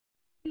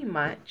Pretty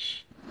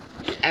much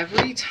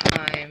every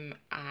time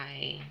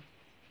I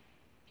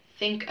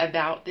think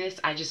about this,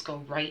 I just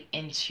go right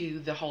into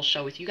the whole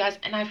show with you guys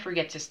and I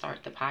forget to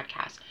start the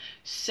podcast.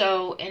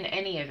 So, in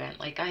any event,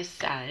 like I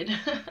said,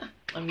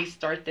 let me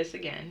start this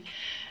again.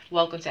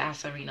 Welcome to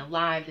Ask Arena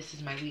Live. This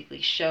is my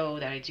weekly show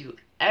that I do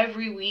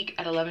every week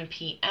at 11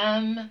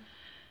 p.m.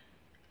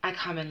 I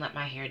come and let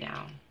my hair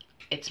down.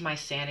 It's my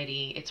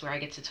sanity. It's where I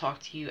get to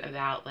talk to you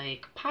about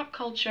like pop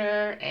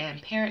culture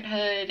and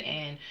parenthood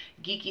and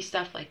geeky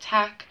stuff like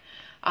tech.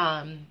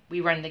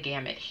 We run the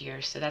gamut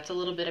here. So that's a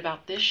little bit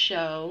about this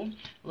show,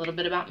 a little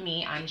bit about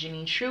me. I'm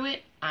Janine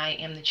Truitt. I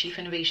am the Chief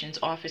Innovations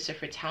Officer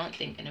for Talent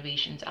Think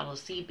Innovations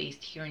LLC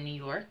based here in New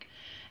York.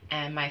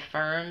 And my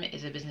firm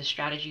is a business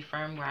strategy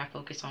firm where I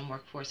focus on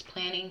workforce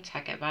planning,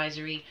 tech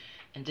advisory,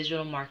 and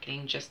digital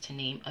marketing, just to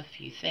name a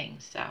few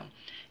things. So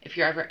if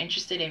you're ever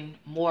interested in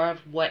more of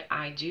what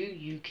I do,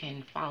 you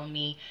can follow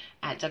me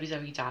at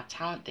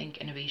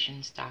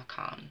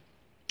www.talentthinkinnovations.com.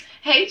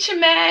 Hey,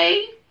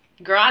 Chimay!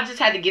 Girl, I just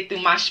had to get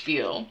through my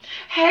spiel.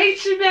 Hey,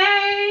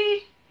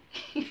 Chimay!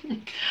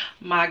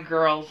 My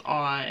girl's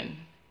on,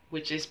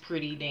 which is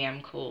pretty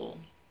damn cool.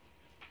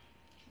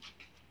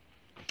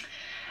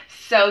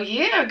 So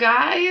yeah,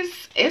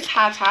 guys, it's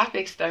Hot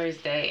Topics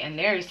Thursday, and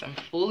there is some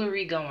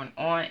foolery going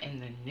on in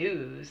the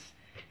news.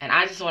 And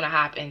I just want to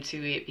hop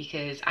into it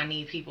because I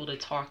need people to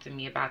talk to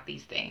me about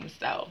these things.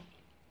 So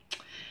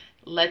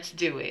let's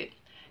do it.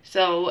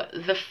 So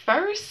the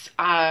first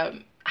hot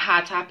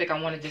topic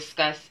I want to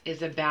discuss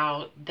is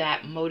about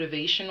that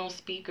motivational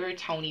speaker,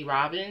 Tony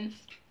Robbins.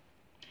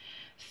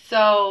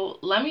 So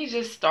let me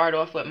just start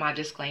off with my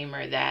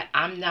disclaimer that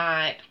I've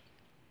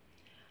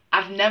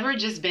never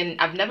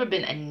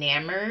been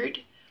enamored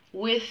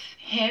with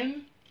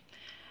him,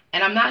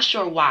 and I'm not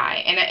sure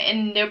why.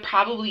 And there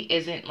probably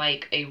isn't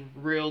like a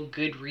real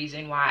good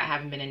reason why I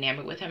haven't been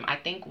enamored with him. I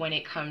think when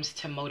it comes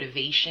to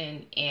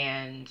motivation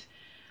and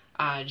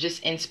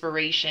just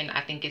inspiration,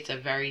 I think it's a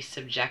very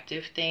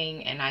subjective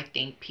thing, and I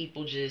think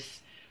people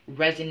just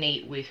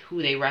resonate with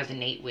who they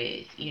resonate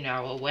with,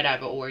 or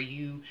whatever, or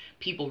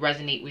people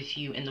resonate with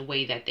you in the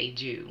way that they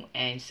do.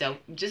 And so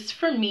just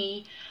for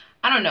me,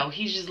 I don't know,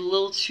 he's just a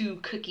little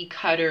too cookie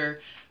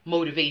cutter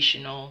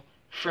motivational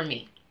for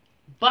me.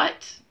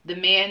 But the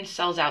man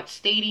sells out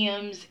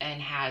stadiums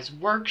and has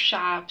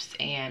workshops,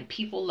 and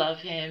people love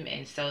him,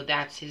 and so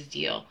that's his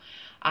deal.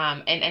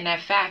 And in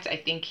fact, I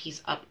think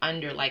he's up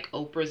under like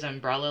Oprah's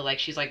umbrella. Like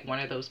she's like one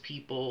of those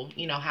people,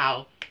 you know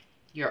how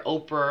your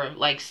Oprah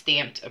like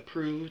stamped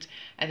approved.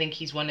 I think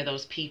he's one of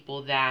those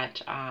people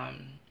that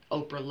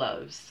Oprah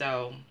loves.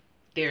 So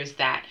there's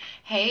that.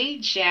 Hey,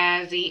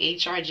 Jazzy,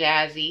 HR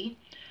Jazzy.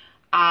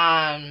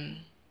 Um,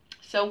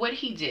 so what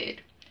he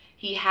did,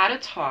 he had a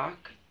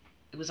talk.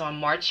 It was on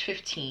March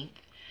 15th,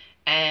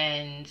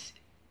 and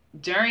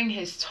during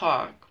his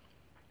talk,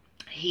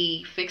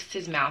 he fixed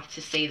his mouth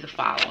to say the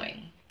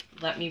following.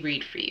 Let me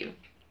read for you.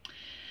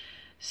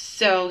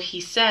 So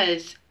he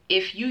says,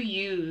 if you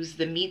use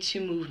the Me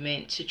Too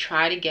movement to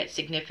try to get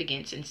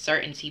significance and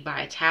certainty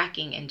by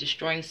attacking and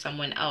destroying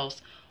someone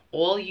else,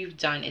 all you've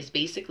done is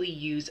basically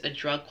use a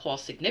drug called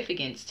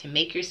significance to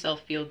make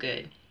yourself feel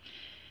good.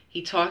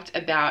 He talked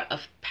about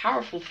a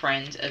powerful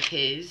friend of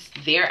his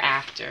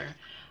thereafter,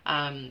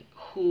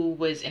 who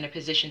was in a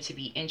position to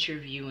be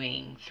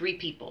interviewing 3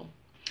 people.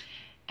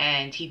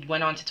 And he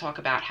went on to talk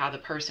about how the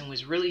person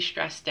was really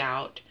stressed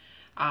out.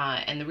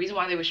 And the reason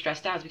why they were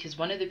stressed out is because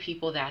one of the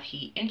people that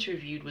he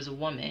interviewed was a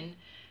woman,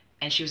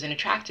 and she was an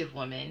attractive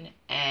woman.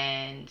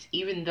 And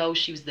even though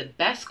she was the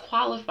best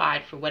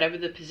qualified for whatever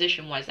the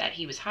position was that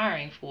he was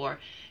hiring for,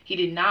 he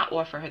did not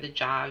offer her the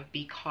job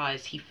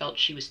because he felt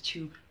she was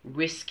too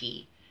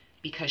risky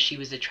because she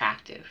was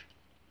attractive.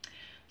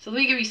 So let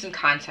me give you some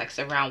context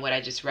around what I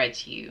just read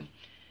to you.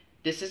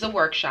 This is a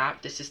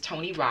workshop. This is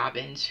Tony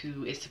Robbins,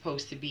 who is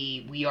supposed to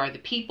be, we are the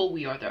people,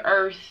 we are the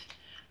earth.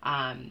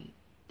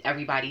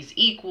 Everybody's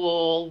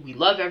equal. We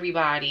love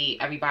everybody.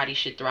 Everybody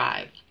should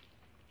thrive.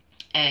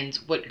 And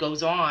what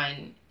goes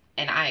on,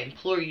 and I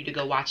implore you to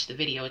go watch the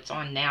video. It's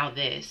on Now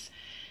This.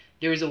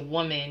 There's a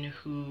woman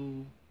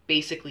who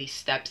basically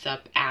steps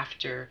up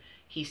after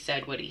he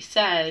said what he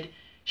said.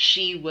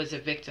 She was a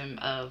victim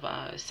of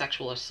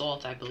sexual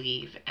assault, I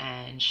believe,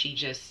 and she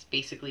just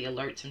basically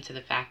alerts him to the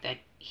fact that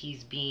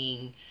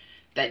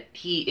that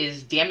he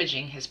is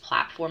damaging his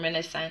platform in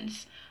a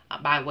sense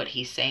by what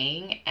he's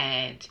saying,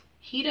 and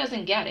he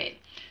doesn't get it.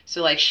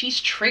 So like she's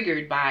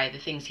triggered by the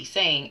things he's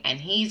saying,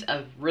 and he's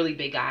a really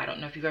big guy. I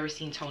don't know if you've ever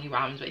seen Tony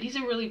Robbins, but he's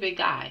a really big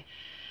guy.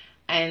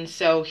 And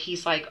so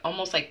he's like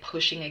almost like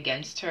pushing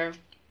against her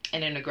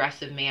in an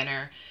aggressive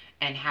manner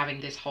and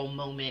having this whole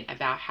moment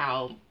about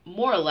how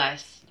more or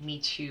less Me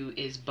Too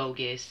is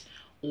bogus,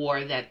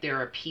 or that there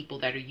are people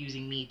that are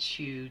using Me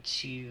Too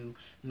to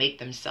make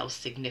themselves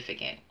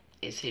significant,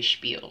 is his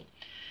spiel.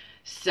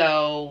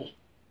 So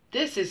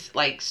this is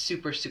like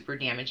super, super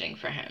damaging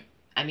for him.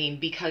 I mean,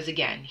 because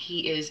again,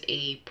 he is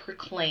a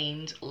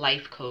proclaimed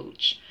life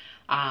coach,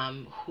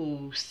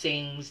 who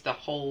sings the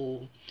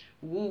whole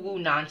woo-woo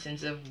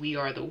nonsense of we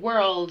are the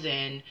world,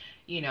 and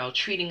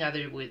treating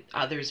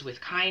others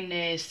with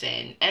kindness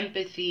and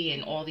empathy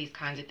and all these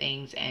kinds of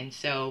things. And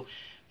so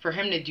for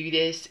him to do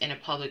this in a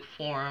public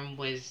forum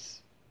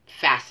was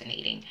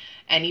fascinating.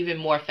 And even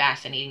more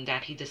fascinating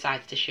that he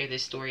decides to share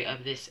this story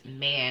of this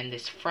man,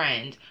 this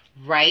friend,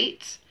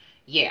 right?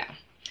 Yeah.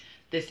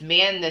 This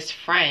man, this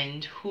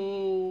friend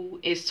who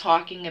is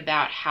talking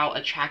about how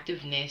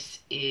attractiveness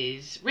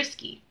is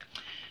risky.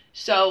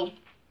 So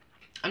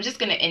I'm just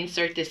going to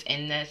insert this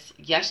in this.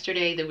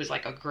 Yesterday, there was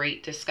like a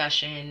great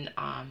discussion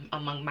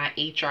among my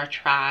HR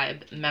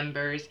tribe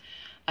members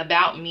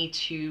about Me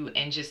Too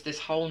and just this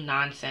whole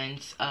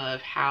nonsense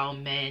of how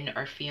men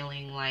are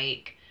feeling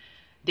like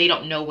they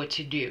don't know what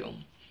to do,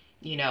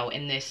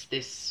 in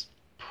this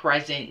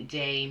present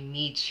day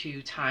Me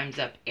Too Time's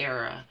Up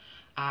era.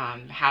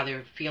 How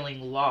they're feeling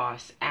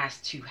lost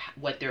as to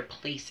what their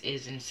place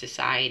is in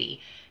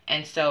society.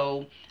 And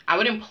so I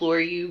would implore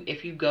you,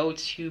 if you go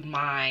to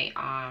my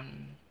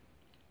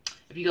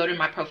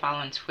profile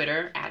on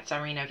Twitter at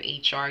Zarina of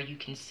HR, you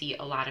can see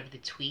a lot of the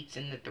tweets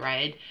in the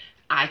thread.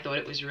 I thought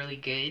it was really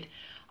good.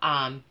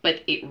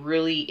 But it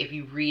really, if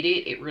you read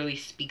it, it really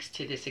speaks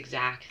to this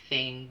exact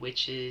thing,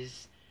 which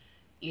is,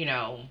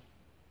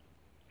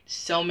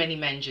 so many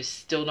men just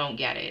still don't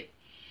get it.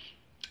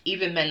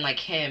 Even men like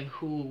him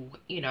who,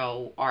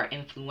 are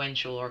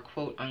influential or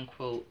quote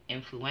unquote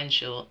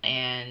influential.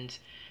 And,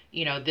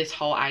 this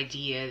whole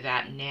idea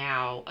that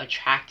now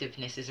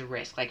attractiveness is a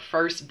risk. Like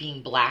first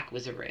being black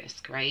was a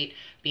risk, right?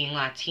 Being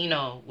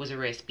Latino was a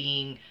risk.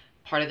 Being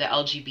part of the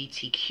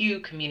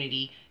LGBTQ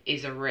community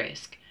is a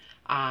risk.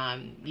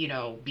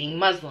 Being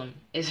Muslim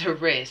is a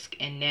risk.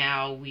 And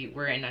now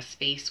we're in a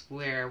space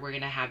where we're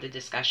going to have the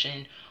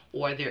discussion,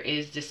 or there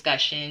is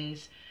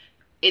discussions.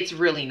 It's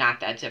really not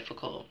that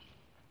difficult.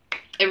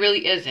 It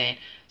really isn't.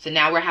 So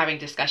now we're having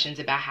discussions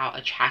about how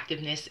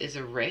attractiveness is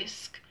a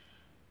risk.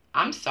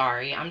 I'm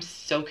sorry, I'm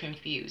so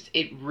confused.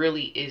 It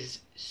really is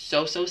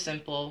so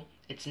simple.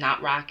 It's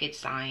not rocket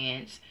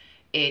science.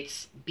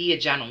 It's be a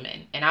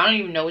gentleman. And I don't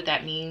even know what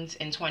that means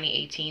in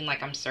 2018.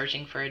 Like I'm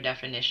searching for a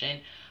definition.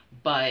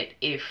 But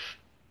if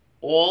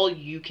all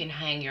you can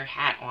hang your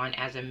hat on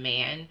as a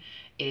man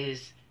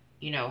is,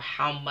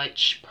 how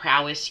much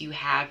prowess you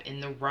have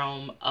in the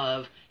realm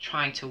of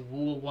trying to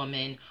woo a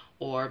woman,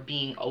 or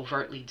being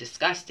overtly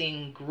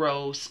disgusting,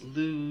 gross,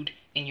 lewd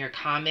in your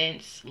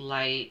comments,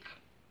 like,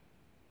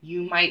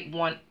 you might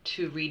want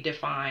to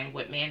redefine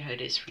what manhood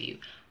is for you.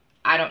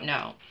 I don't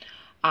know.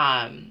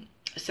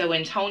 So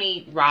in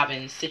Tony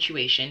Robbins'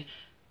 situation,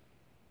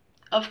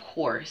 of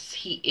course,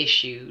 he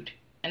issued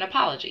an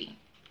apology.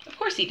 Of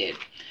course he did.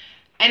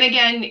 And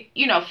again,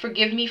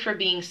 forgive me for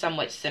being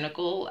somewhat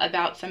cynical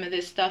about some of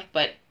this stuff,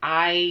 but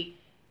I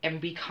am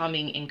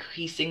becoming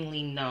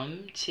increasingly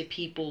numb to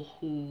people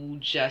who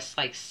just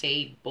like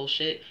say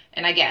bullshit.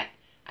 And I get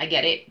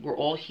it. We're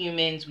all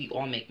humans. We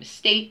all make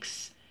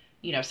mistakes.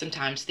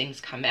 Sometimes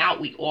things come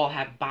out. We all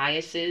have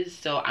biases.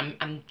 So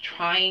I'm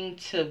trying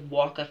to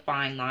walk a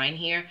fine line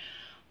here,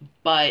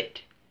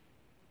 but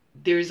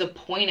there's a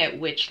point at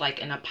which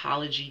like an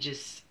apology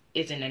just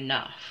isn't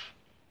enough.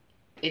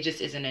 It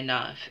just isn't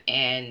enough.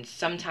 And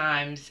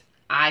sometimes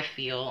I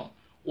feel,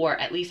 or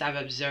at least I've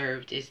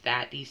observed, is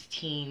that these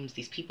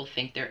people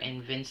think they're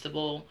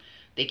invincible.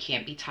 They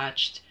can't be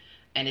touched.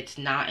 And it's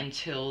not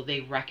until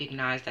they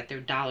recognize that their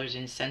dollars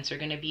and cents are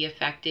going to be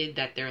affected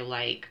that they're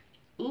like,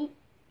 ooh,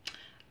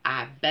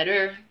 I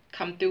better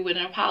come through with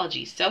an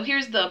apology. So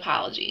here's the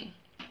apology.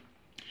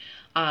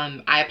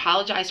 I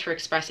apologize for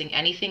expressing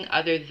anything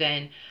other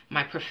than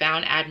my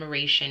profound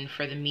admiration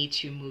for the Me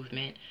Too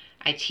movement.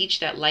 I teach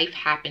that life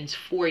happens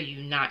for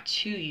you, not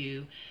to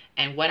you.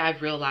 And what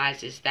I've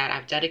realized is that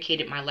I've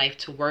dedicated my life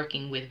to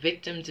working with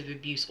victims of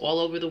abuse all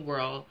over the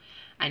world.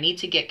 I need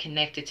to get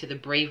connected to the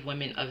brave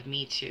women of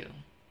Me Too.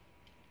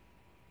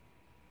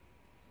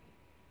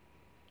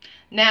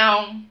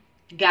 Now,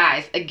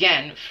 guys,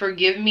 again,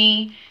 forgive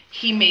me.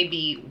 He may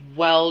be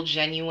well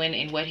genuine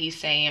in what he's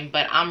saying,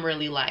 but I'm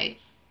really like,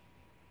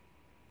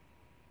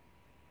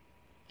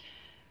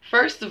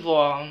 first of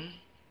all,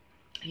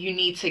 you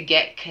need to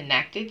get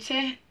connected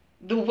to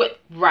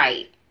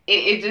right.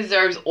 It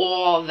deserves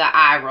all the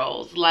eye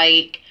rolls.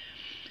 Like,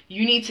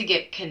 you need to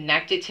get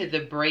connected to the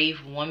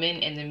brave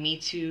woman in the Me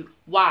Too.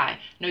 Why?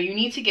 No, you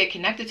need to get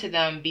connected to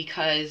them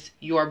because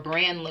your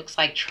brand looks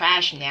like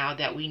trash now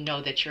that we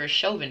know that you're a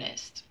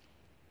chauvinist.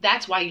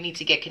 That's why you need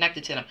to get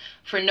connected to them.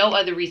 For no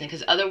other reason.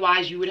 Because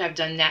otherwise you would have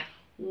done that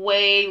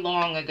way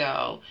long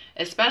ago.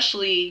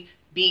 Especially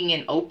being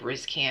in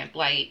Oprah's camp.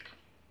 Like,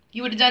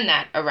 you would have done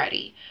that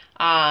already.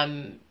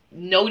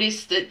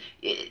 Notice that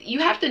you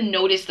have to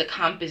notice the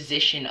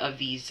composition of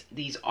these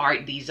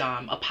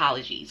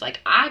apologies. Like,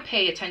 I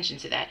pay attention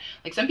to that.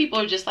 Like, some people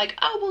are just like,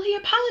 oh, well, he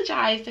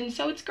apologized and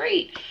so it's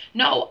great.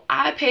 No,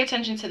 I pay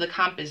attention to the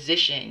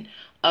composition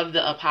of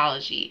the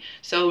apology.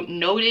 So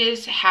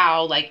notice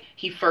how, like,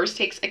 he first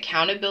takes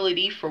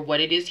accountability for what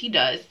it is he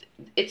does.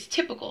 It's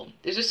typical.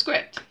 There's a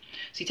script.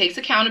 So he takes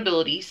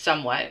accountability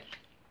somewhat.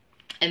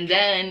 And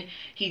then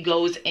he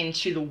goes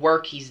into the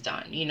work he's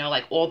done,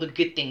 like all the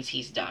good things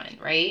he's done,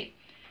 right?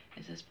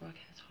 Is this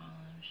broadcast?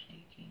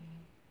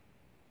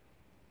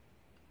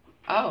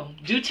 Oh,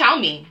 do tell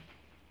me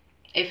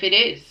if it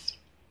is.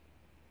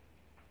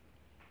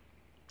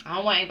 I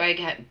don't want anybody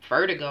to get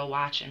vertigo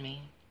watching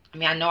me. I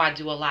mean, I know I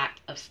do a lot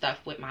of stuff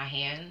with my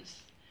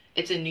hands.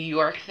 It's a New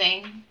York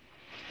thing.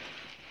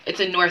 It's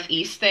a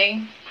Northeast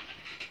thing.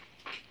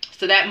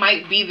 So that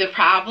might be the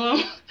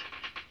problem.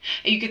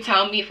 And you could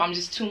tell me if I'm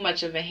just too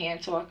much of a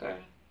hand talker.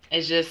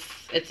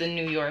 It's a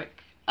New York,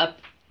 up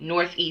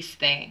Northeast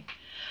thing.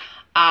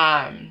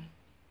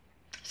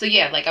 So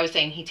yeah, like I was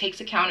saying, he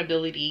takes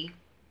accountability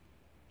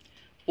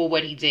for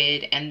what he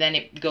did, and then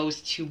it goes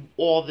to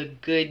all the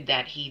good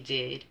that he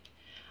did.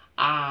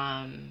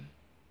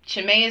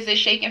 Chimay, is this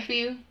shaking for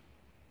you?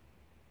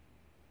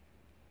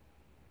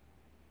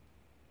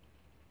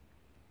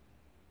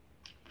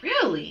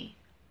 Really?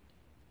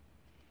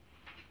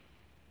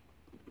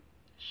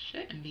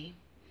 Shouldn't be.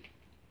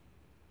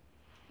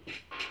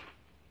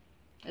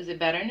 Is it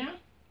better now?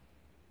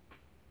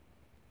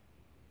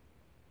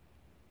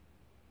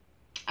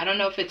 I don't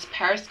know if it's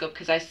Periscope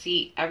because I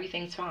see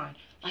everything's fine.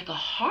 Like a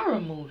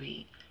horror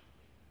movie.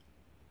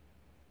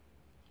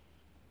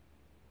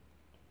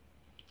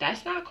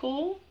 That's not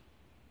cool.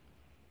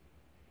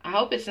 I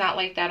hope it's not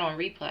like that on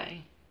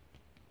replay.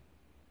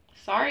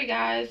 Sorry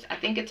guys, I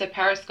think it's a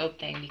Periscope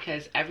thing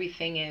because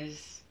everything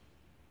is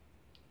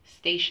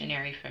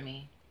stationary for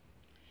me.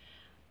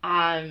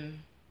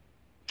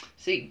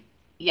 So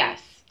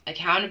yes,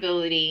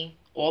 accountability,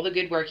 all the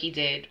good work he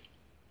did,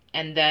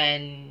 and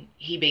then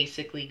he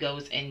basically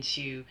goes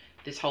into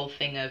this whole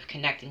thing of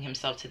connecting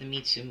himself to the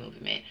Me Too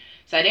movement.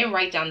 So I didn't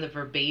write down the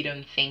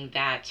verbatim thing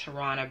that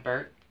Tarana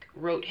Burke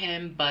wrote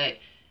him, but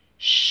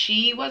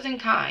she wasn't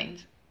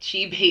kind.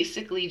 She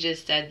basically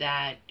just said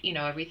that, you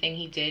know, everything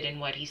he did and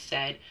what he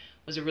said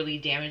was a really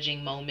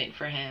damaging moment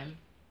for him.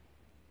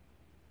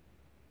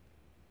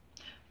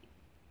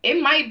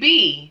 It might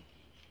be.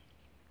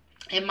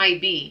 It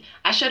might be.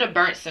 I should have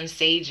burnt some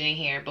sage in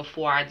here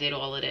before I did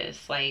all of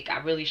this. Like, I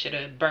really should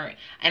have burnt.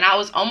 And I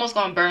was almost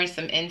going to burn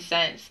some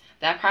incense.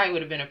 That probably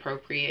would have been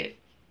appropriate.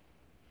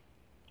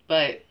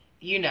 But,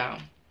 you know.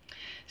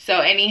 So,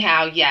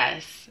 anyhow,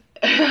 yes.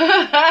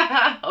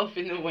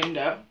 Open the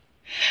window.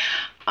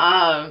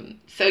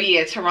 So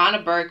yeah,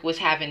 Tarana Burke was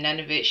having none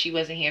of it. She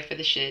wasn't here for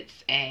the shits,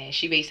 and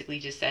she basically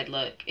just said,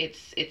 look,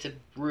 it's a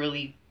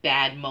really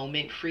bad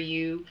moment for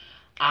you.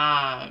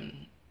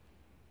 And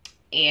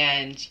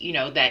you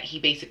know that he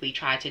basically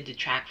tried to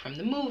detract from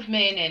the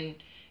movement, and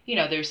you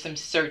know there's some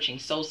searching,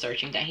 soul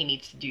searching that he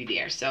needs to do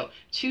there. So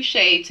touche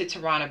to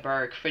Tarana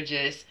Burke for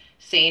just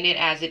saying it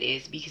as it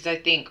is, because I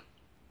think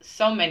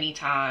so many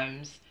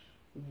times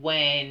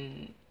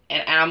when,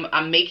 and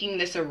I'm making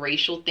this a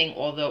racial thing,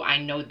 although I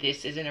know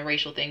this isn't a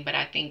racial thing, but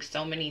I think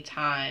so many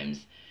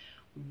times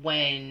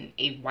when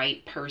a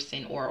white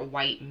person or a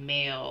white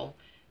male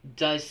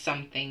does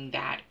something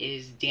that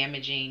is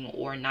damaging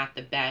or not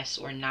the best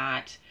or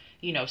not,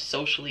 you know,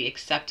 socially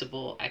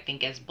acceptable, I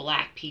think as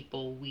black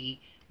people,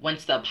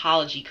 once the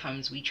apology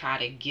comes, we try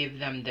to give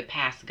them the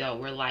pass go.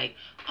 We're like,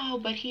 oh,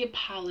 but he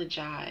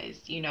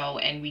apologized, you know,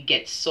 and we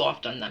get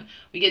soft on them.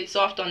 We get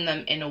soft on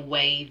them in a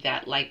way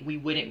that, like, we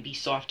wouldn't be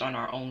soft on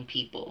our own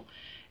people.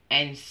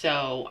 And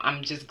so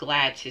I'm just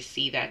glad to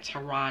see that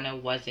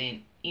Tarana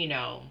wasn't, you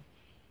know,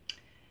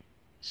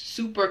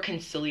 super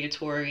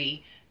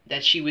conciliatory,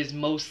 that she was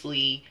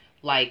mostly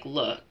like,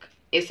 look,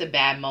 it's a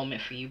bad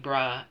moment for you,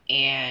 bruh,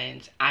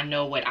 and I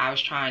know what I was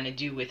trying to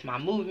do with my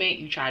movement.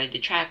 You try to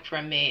detract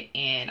from it,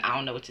 and I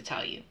don't know what to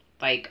tell you.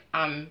 Like,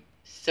 I'm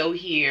so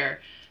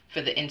here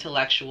for the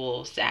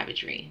intellectual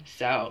savagery.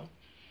 So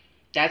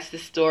that's the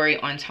story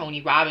on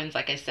Tony Robbins.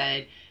 Like I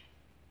said,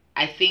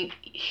 I think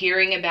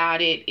hearing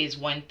about it is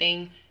one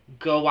thing.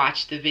 Go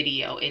watch the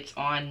video. It's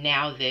on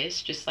Now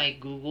This. Just like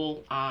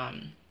Google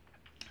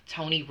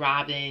Tony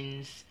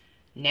Robbins,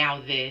 Now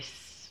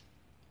This,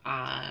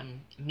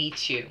 Me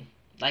Too.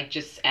 Like,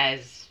 just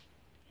as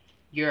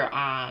your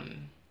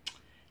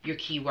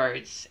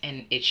keywords,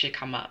 and it should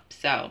come up.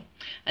 So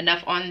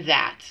enough on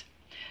that.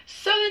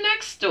 So the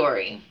next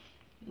story,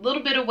 a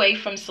little bit away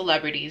from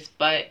celebrities,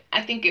 but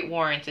I think it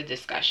warrants a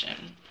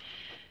discussion.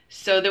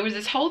 So there was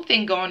this whole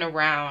thing going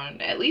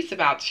around at least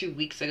about 2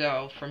 weeks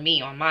ago for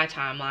me on my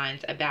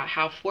timelines about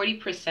how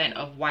 40%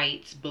 of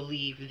whites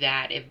believe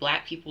that if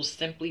black people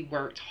simply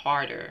worked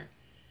harder,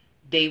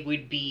 they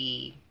would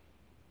be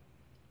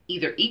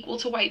either equal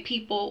to white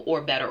people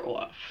or better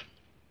off.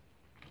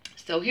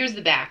 So here's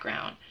the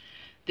background.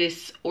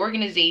 This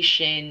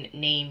organization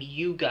named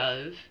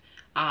YouGov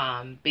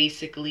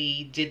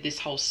basically did this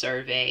whole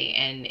survey,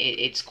 and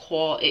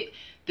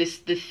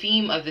the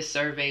theme of the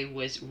survey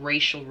was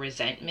racial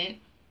resentment.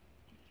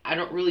 I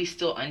don't really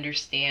still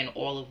understand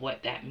all of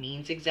what that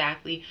means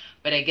exactly,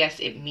 but I guess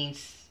it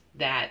means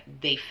that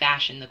they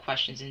fashioned the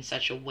questions in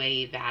such a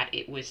way that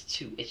it was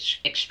to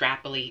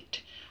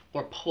extrapolate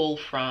or pull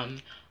from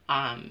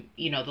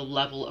the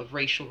level of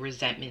racial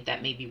resentment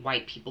that maybe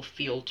white people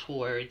feel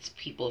towards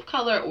people of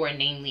color, or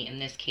namely in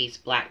this case,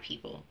 black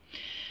people.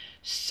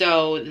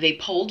 So they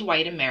polled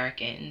white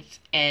Americans,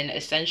 and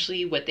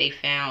essentially what they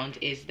found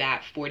is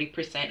that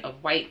 40%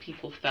 of white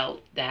people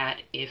felt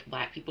that if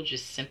black people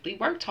just simply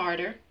worked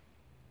harder,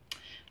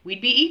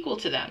 we'd be equal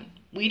to them.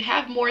 We'd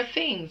have more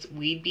things.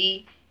 We'd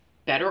be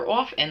better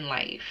off in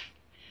life.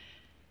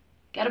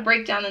 Got to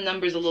break down the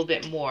numbers a little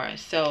bit more.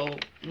 So,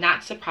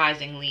 not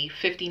surprisingly,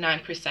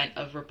 59%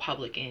 of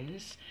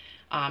Republicans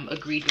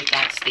agreed with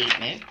that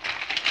statement.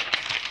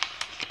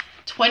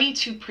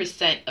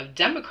 22% of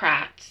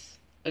Democrats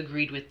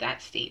agreed with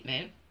that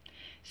statement.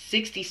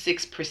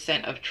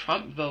 66% of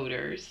Trump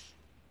voters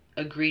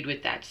agreed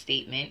with that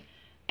statement.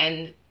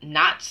 And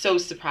not so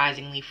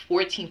surprisingly,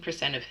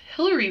 14% of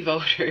Hillary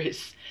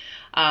voters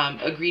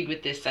agreed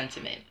with this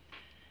sentiment.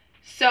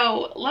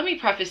 So let me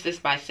preface this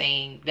by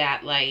saying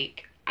that,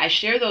 like, I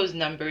share those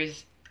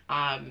numbers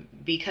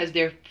because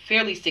they're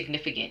fairly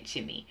significant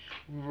to me.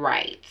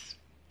 Right.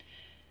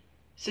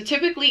 So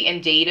typically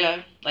in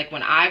data, like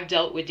when I've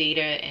dealt with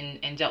data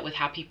and dealt with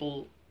how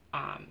people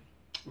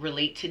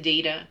relate to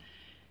data,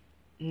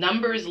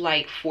 numbers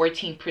like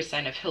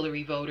 14% of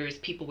Hillary voters,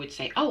 people would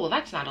say, oh, well,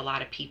 that's not a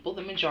lot of people.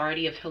 The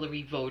majority of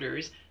Hillary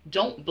voters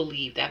don't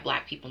believe that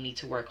black people need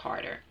to work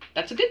harder.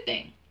 That's a good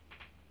thing.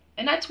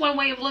 And that's one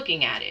way of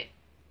looking at it.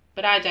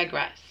 But I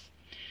digress.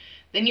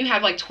 Then you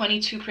have like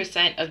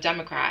 22% of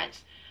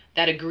Democrats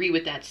that agree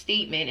with that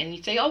statement. And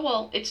you say, oh,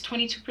 well, it's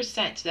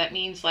 22%. So that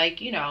means like,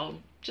 you know,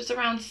 just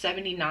around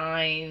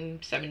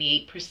 79,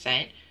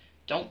 78%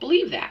 don't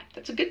believe that.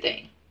 That's a good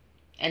thing.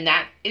 And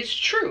that is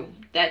true.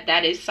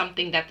 That is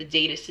something that the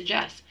data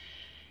suggests.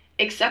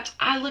 Except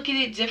I look at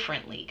it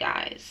differently,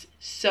 guys.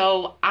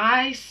 So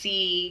I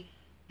see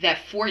that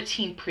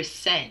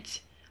 14%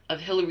 of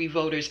Hillary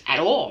voters at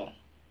all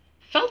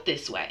felt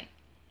this way,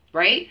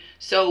 right?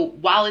 So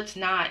while it's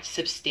not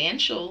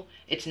substantial,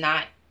 it's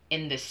not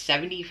in the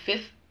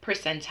 75th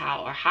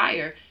percentile or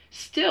higher,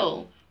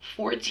 still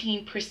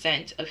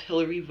 14% of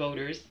Hillary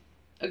voters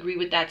agree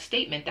with that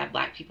statement that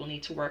black people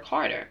need to work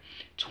harder.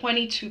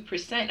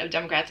 22% of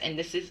Democrats, and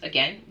this is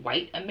again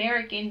white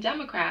American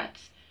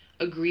Democrats,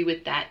 agree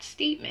with that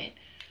statement.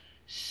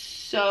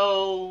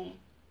 So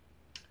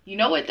you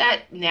know what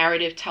that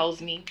narrative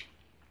tells me?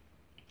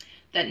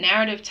 That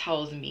narrative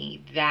tells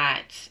me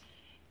that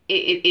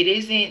it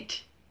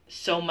isn't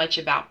so much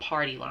about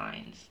party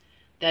lines,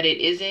 that it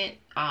isn't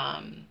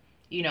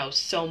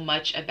so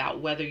much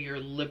about whether you're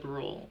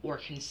liberal or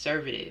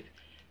conservative.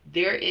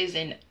 There is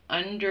an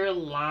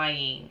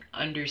underlying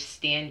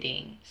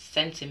understanding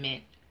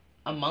sentiment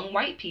among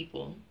white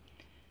people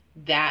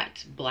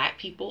that black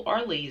people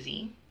are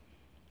lazy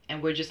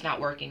and we're just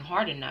not working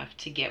hard enough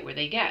to get where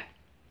they get.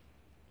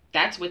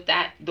 That's what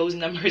those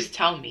numbers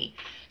tell me.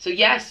 So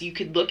yes, you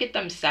could look at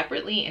them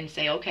separately and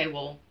say, okay,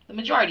 well, the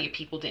majority of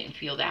people didn't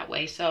feel that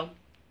way. So,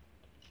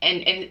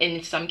 and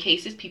in some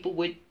cases, people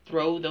would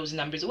throw those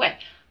numbers away.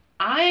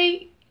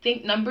 I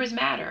think numbers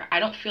matter. I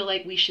don't feel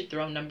like we should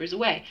throw numbers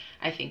away.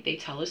 I think they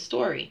tell a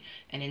story.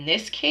 And in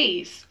this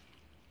case,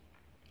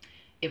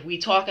 if we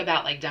talk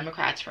about like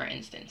Democrats, for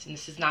instance, and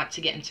this is not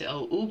to get into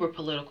an uber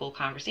political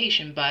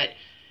conversation, but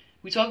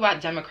we talk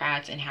about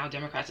Democrats and how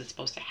Democrats are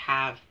supposed to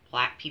have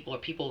black people or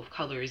people of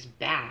color's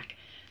back,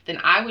 then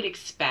I would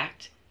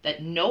expect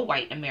that no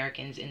white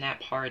Americans in that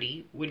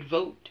party would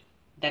vote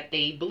that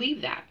they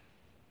believe that.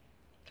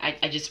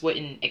 I just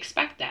wouldn't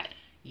expect that.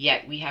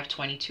 Yet we have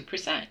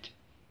 22%,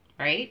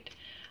 right?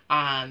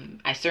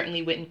 I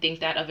certainly wouldn't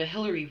think that of a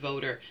Hillary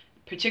voter,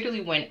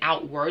 particularly when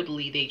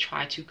outwardly they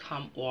try to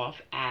come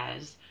off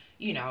as,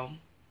 you know,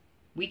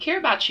 we care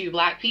about you,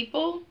 black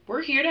people.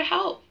 We're here to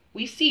help.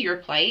 We see your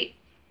plight.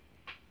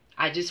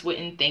 I just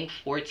wouldn't think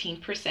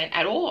 14%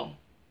 at all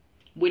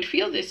would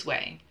feel this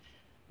way.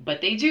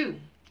 But they do,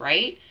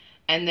 right?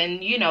 And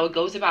then, you know, it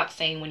goes about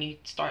saying when you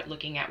start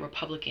looking at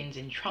Republicans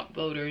and Trump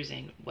voters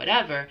and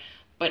whatever,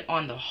 but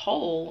on the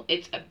whole,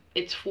 it's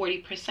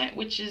 40%,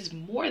 which is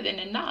more than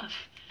enough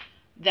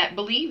that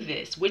believe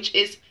this, which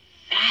is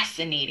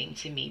fascinating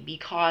to me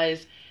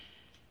because,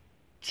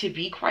 to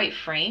be quite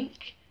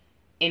frank,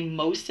 in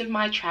most of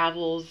my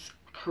travels,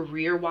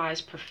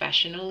 career-wise,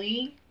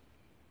 professionally,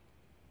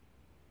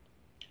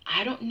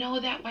 I don't know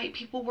that white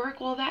people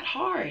work all that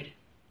hard.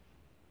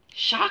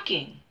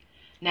 Shocking.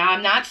 Now,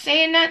 I'm not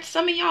saying that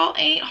some of y'all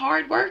ain't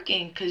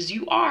hardworking, because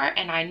you are,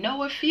 and I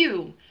know a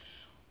few.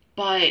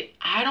 But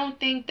I don't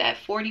think that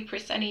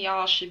 40% of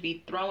y'all should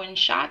be throwing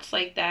shots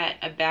like that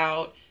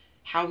about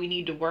how we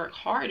need to work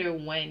harder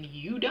when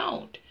you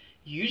don't.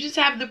 You just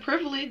have the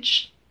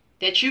privilege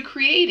that you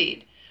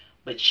created.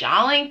 But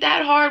y'all ain't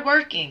that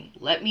hardworking,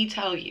 let me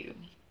tell you.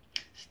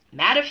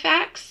 Matter of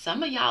fact,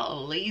 some of y'all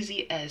are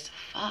lazy as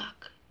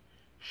fuck.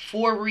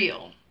 For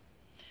real.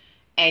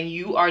 And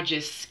you are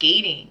just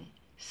skating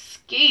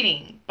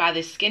by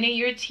the skin of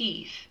your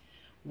teeth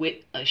with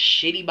a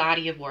shitty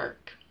body of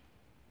work.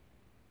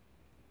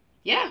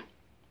 Yeah,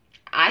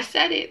 I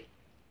said it.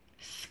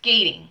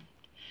 Skating.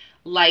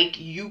 Like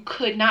you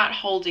could not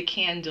hold a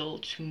candle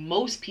to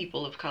most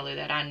people of color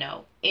that I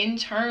know in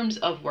terms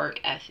of work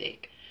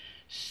ethic.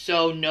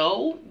 So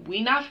no,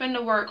 we not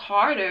finna work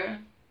harder.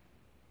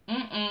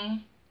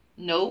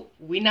 Nope,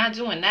 we're not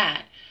doing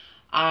that.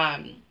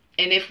 And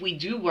if we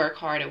do work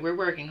harder, we're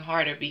working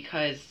harder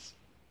because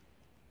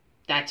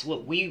that's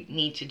what we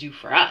need to do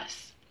for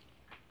us,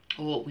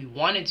 or what we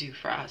want to do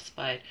for us.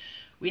 But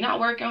we're not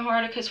working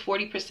harder because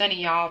 40% of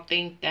y'all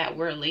think that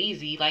we're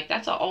lazy. Like,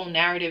 that's an old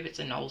narrative. It's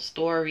an old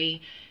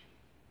story.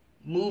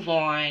 Move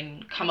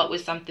on. Come up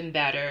with something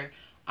better.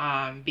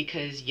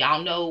 Because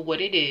y'all know what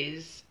it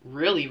is.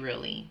 Really,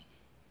 really.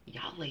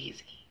 Y'all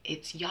lazy.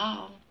 It's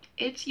y'all.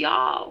 It's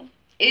y'all.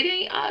 It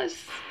ain't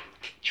us.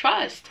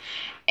 Trust.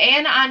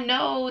 And I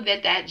know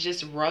that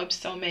just rubs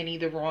so many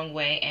the wrong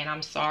way, and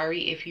I'm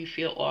sorry if you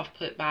feel off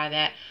put by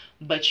that,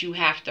 but you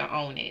have to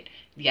own it.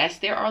 Yes,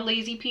 there are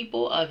lazy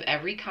people of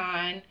every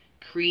kind,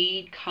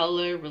 creed,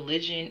 color,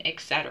 religion,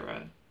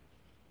 etc.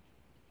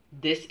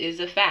 This is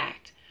a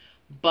fact.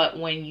 But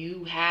when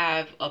you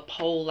have a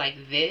poll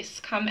like this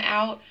come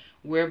out,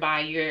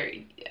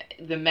 whereby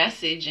the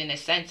message, in a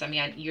sense, I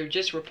mean, you're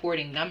just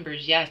reporting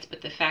numbers, yes,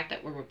 but the fact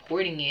that we're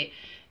reporting it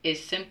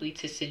is simply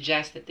to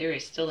suggest that there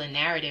is still a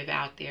narrative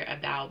out there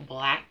about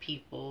Black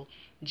people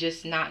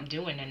just not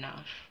doing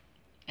enough.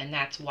 And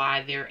that's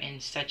why they're in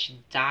such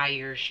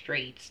dire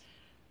straits,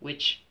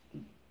 which,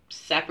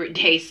 separate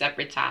day,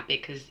 separate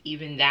topic, because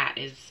even that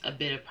is a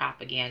bit of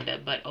propaganda,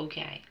 but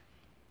okay,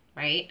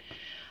 right?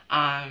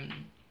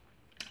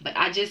 But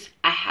I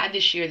had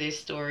to share this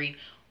story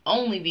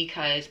only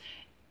because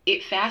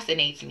it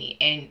fascinates me.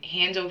 And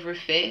hand over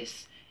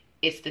fist,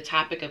 it's the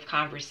topic of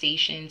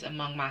conversations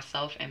among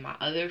myself and my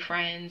other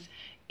friends.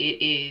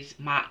 It is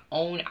my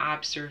own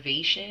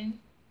observation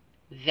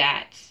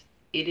that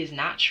it is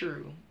not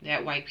true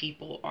that white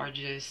people are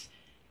just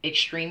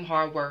extreme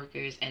hard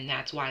workers and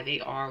that's why they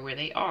are where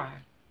they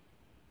are.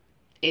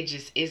 It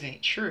just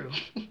isn't true.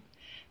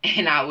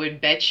 And I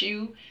would bet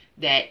you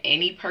that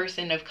any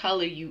person of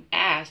color you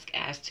ask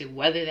as to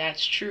whether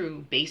that's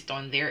true based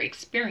on their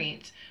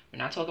experience, we're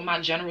not talking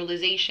about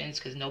generalizations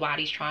because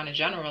nobody's trying to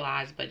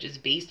generalize, but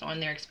just based on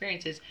their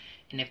experiences.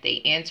 And if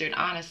they answered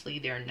honestly,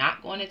 they're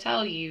not going to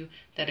tell you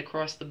that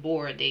across the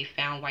board they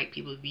found white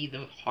people to be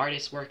the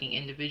hardest working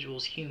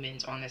individuals,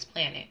 humans on this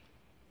planet.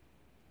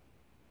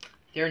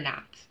 They're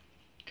not.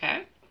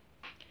 Okay?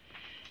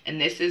 And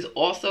this is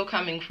also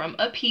coming from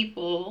a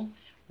people,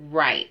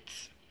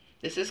 right?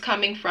 This is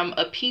coming from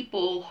a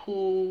people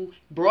who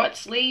brought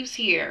slaves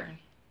here.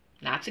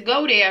 Not to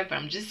go there, but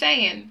I'm just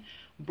saying,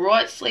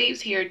 brought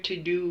slaves here to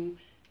do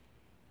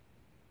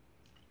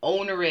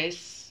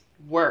onerous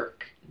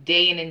work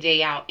day in and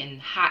day out in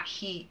hot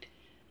heat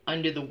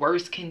under the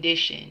worst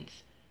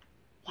conditions.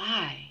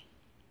 Why?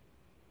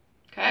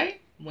 Okay?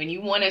 When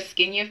you want to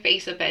skin your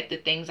face up at the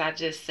things I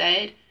just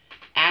said,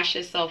 ask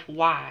yourself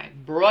why.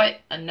 Brought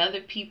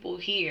another people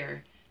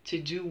here to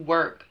do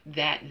work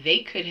that they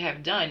could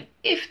have done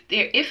if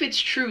it's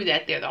true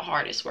that they're the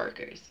hardest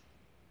workers.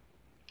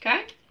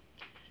 Okay?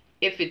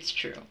 If it's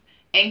true.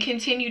 And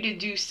continue to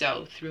do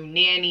so through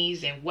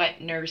nannies and wet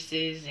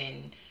nurses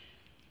and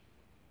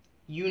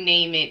you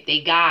name it,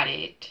 they got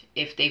it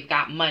if they've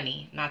got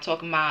money. I'm not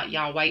talking about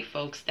y'all white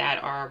folks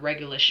that are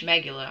regular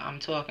schmegular. I'm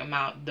talking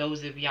about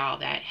those of y'all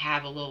that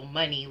have a little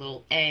money,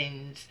 little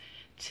ends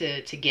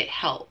to get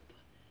help,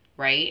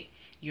 right?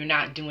 You're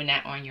not doing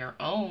that on your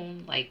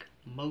own like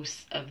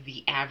most of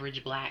the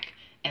average Black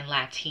and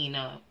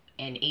Latina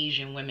and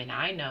Asian women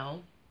I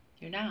know.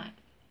 You're not.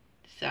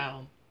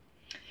 So,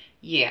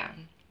 yeah,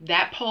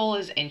 that poll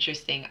is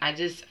interesting. I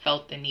just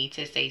felt the need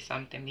to say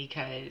something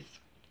because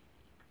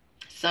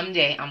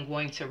someday I'm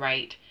going to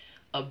write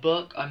a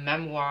book, a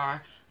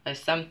memoir, or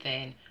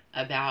something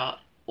about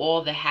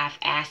all the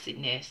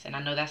half-assedness. And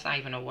I know that's not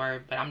even a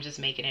word, but I'm just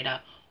making it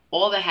up.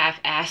 All the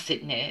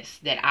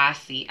half-assedness that I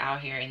see out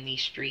here in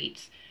these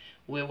streets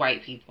with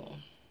white people.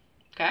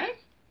 Okay?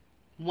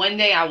 One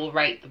day I will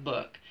write the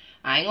book.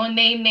 I ain't gonna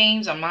name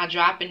names. I'm not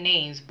dropping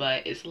names,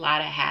 but it's a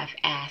lot of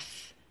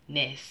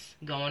half-assness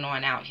going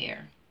on out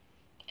here.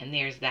 And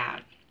there's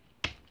that.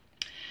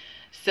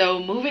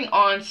 So moving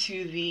on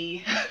to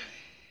the...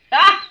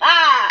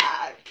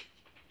 I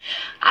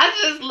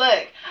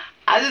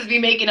just be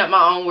making up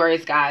my own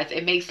words, guys.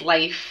 It makes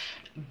life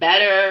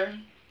better,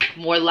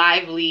 more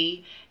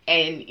lively.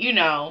 And, you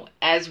know,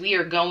 as we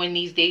are going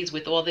these days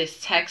with all this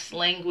text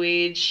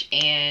language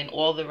and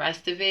all the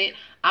rest of it,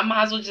 I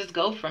might as well just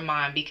go for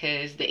mine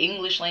because the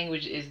English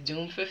language is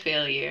doomed for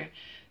failure.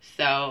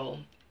 So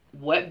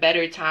what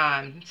better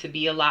time to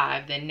be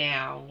alive than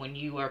now when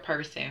you are a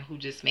person who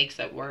just makes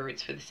up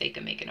words for the sake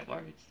of making up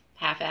words?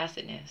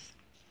 Half-assedness.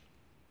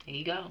 There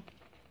you go.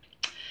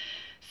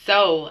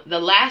 So the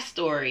last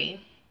story,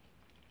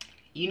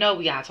 you know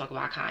we gotta talk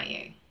about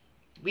Kanye.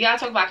 We gotta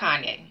talk about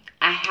Kanye.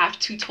 I have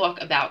to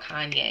talk about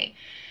Kanye.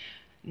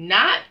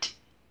 Not...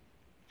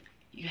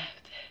 You have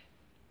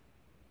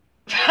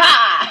to...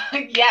 Ha!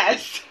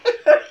 Yes.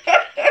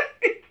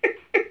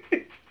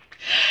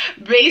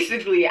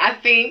 Basically, I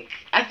think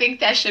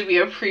that should be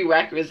a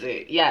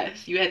prerequisite.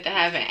 Yes, you have to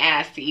have an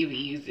ass to even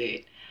use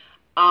it.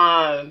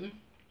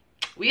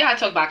 We gotta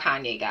talk about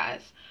Kanye,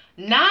 guys.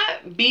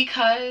 Not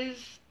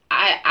because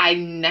I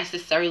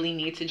necessarily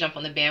need to jump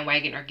on the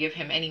bandwagon or give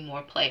him any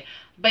more play,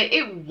 but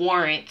it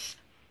warrants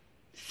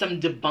some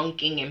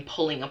debunking and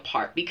pulling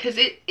apart, because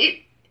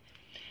it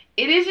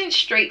isn't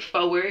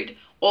straightforward,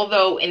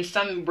 although in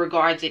some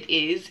regards it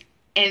is,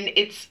 and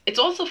it's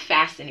also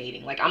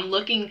fascinating. Like I'm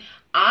looking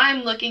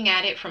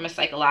at it from a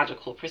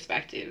psychological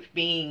perspective,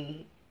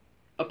 being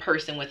a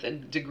person with a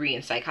degree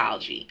in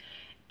psychology.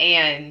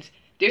 And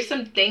there's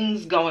some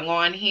things going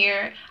on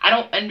here. I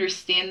don't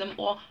understand them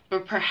all,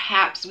 but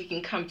perhaps we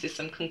can come to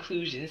some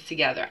conclusions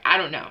together. I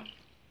don't know.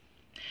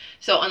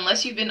 So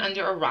unless you've been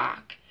under a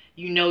rock,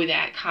 you know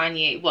that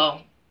Kanye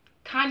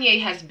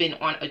has been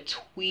on a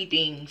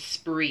tweeting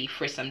spree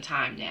for some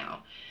time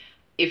now.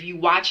 If you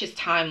watch his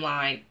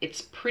timeline,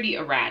 it's pretty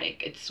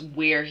erratic. It's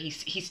where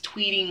he's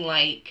tweeting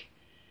like,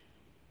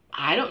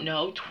 I don't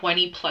know,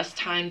 20 plus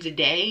times a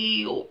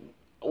day,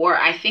 or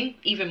I think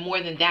even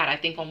more than that. I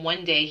think on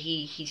one day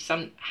he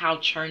somehow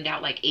churned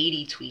out like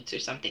 80 tweets or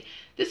something.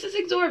 This is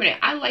exorbitant.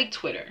 I like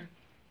Twitter,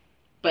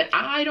 but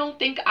I don't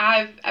think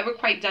I've ever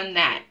quite done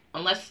that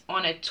unless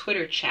on a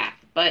Twitter chat.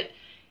 But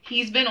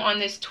he's been on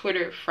this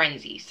Twitter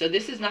frenzy, so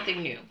this is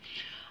nothing new.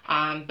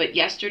 But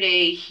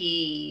yesterday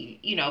he,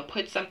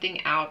 put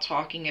something out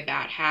talking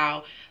about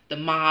how the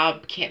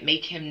mob can't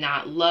make him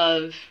not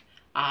love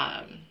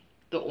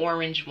the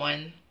orange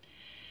one,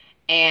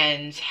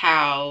 and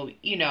how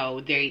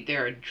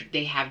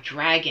they have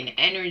dragon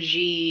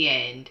energy,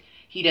 and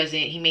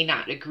he may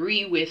not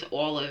agree with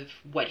all of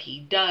what he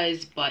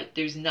does, but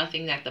there's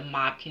nothing that the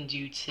mob can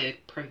do to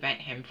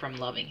prevent him from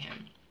loving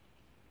him.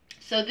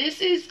 So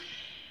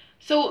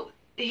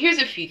here's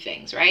a few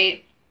things,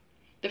 right?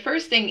 The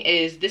first thing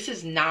is, this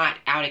is not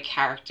out of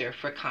character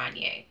for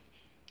Kanye.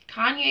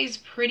 Kanye's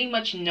pretty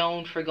much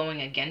known for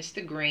going against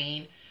the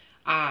grain.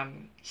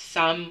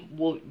 Some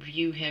will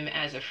view him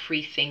as a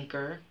free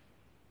thinker,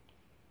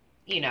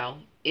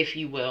 if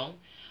you will.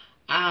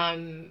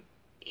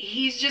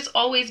 He's just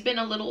always been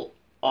a little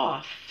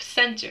off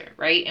center,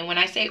 right? And when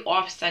I say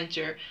off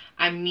center,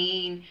 I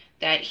mean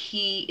that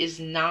he is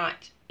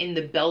not in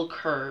the bell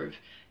curve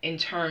in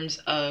terms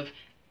of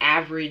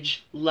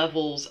average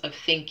levels of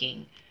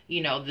thinking,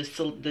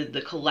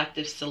 the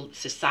collective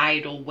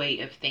societal way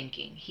of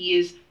thinking. He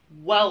is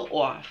well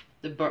off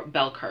the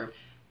bell curve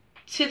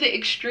to the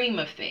extreme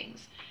of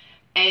things.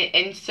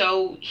 And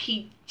so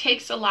he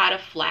takes a lot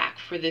of flack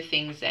for the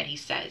things that he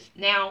says.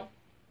 Now,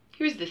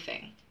 here's the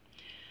thing.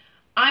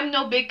 I'm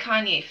no big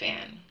Kanye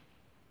fan.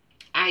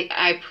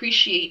 I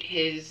appreciate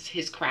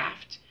his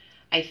craft.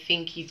 I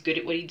think he's good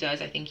at what he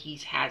does. I think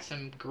he's had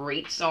some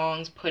great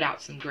songs, put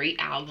out some great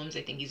albums.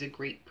 I think he's a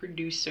great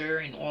producer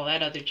and all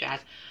that other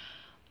jazz.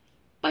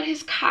 But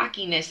his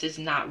cockiness is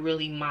not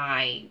really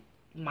my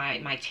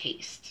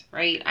taste,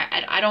 right?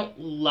 I don't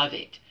love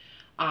it.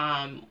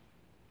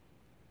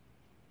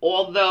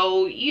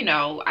 Although,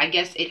 I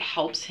guess it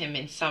helps him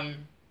in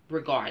some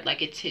regard.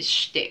 Like, it's his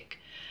shtick.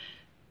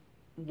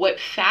 What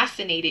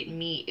fascinated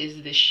me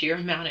is the sheer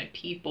amount of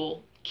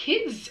people,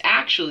 kids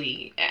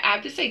actually, I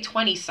have to say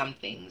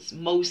 20-somethings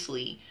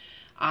mostly,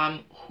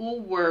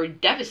 who were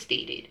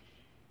devastated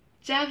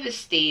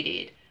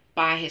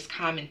by his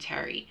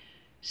commentary.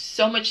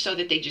 So much so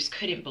that they just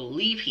couldn't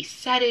believe he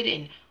said it,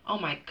 and oh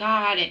my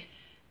God.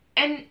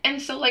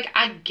 And so, like,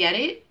 I get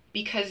it,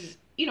 because,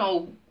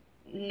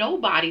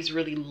 nobody's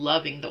really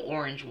loving the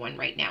orange one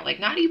right now. Like,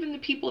 not even the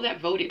people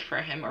that voted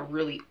for him are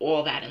really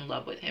all that in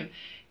love with him.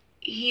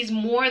 He's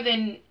more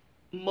than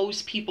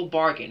most people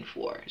bargained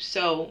for.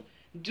 So,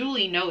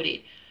 duly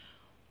noted.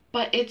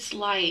 But it's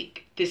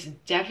like this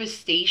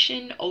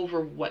devastation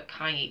over what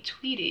Kanye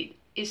tweeted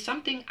is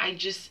something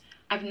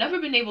I've never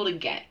been able to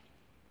get.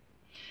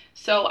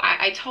 So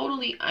I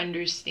totally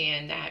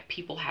understand that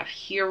people have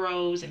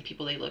heroes and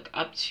people they look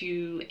up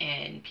to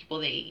and people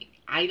they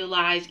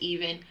idolize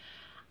even.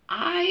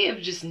 I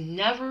have just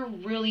never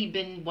really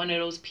been one of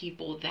those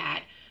people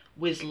that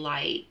was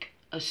like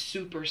a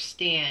super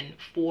stan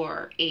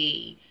for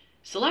a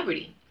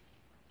celebrity.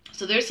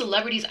 So there's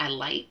celebrities I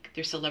like,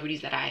 there's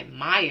celebrities that I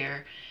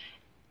admire,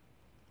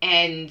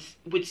 and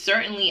would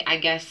certainly, I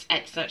guess,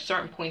 at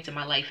certain points in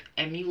my life,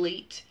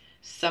 emulate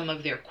some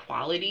of their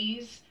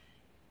qualities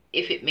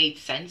if it made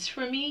sense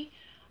for me.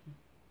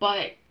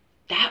 But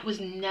that was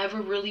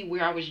never really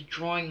where I was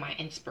drawing my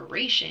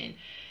inspiration.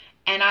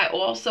 And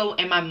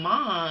my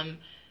mom,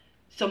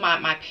 so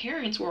my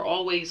parents were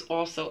always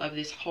also of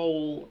this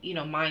whole,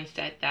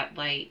 mindset that,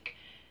 like,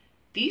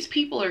 these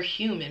people are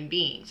human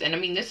beings. And I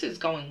mean, this is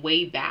going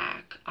way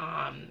back.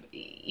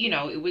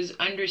 It was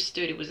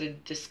understood, it was a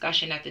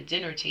discussion at the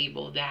dinner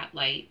table that,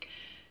 like,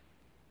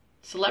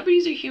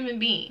 celebrities are human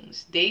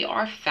beings. They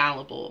are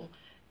fallible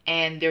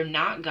and they're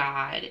not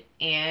God.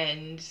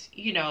 And,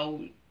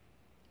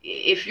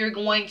 if you're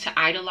going to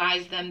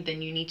idolize them,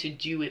 then you need to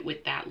do it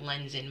with that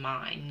lens in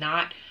mind,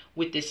 not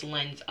with this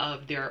lens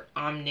of they're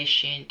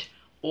omniscient,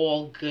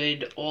 all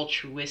good,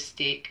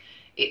 altruistic.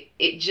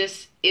 It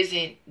just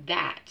isn't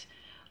that.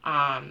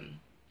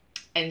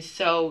 And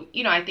so,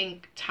 I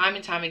think time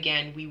and time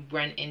again, we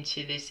run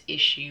into this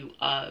issue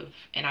of,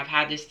 and I've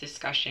had this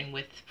discussion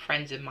with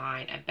friends of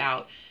mine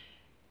about,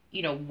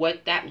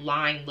 what that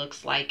line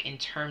looks like in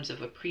terms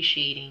of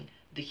appreciating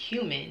the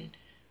human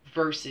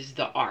versus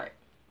the art.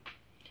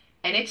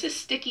 And it's a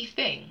sticky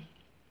thing,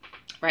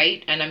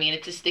 right? And I mean,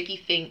 it's a sticky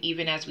thing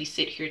even as we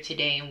sit here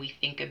today and we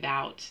think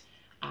about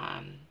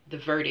the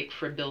verdict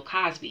for Bill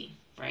Cosby,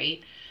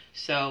 right?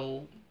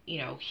 So,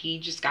 he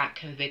just got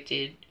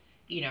convicted,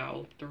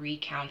 3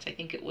 counts. I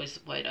think it was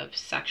of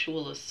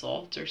sexual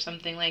assault or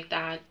something like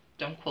that.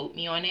 Don't quote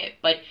me on it.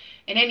 But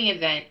in any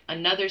event,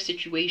 another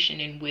situation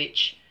in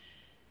which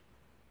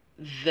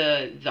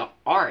the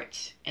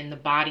art and the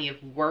body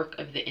of work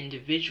of the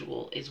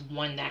individual is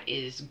one that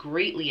is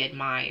greatly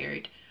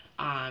admired,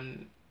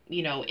 and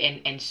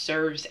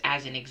serves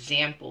as an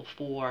example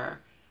for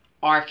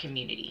our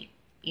community,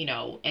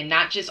 and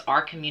not just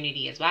our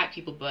community as Black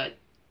people, but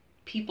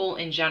people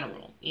in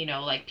general.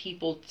 Like,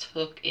 people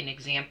took an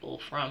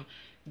example from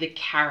the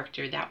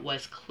character that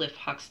was Cliff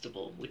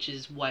Huxtable, which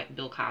is what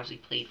Bill Cosby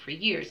played for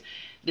years.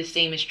 The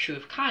same is true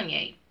of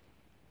Kanye.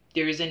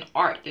 There is an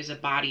art, there's a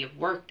body of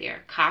work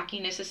there.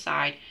 Cockiness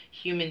aside,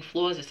 human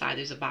flaws aside,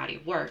 there's a body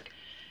of work.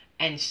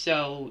 And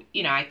so,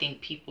 I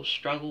think people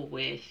struggle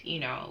with,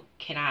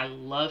 can I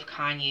love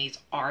Kanye's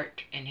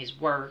art and his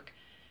work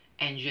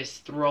and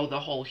just throw the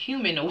whole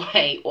human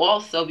away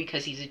also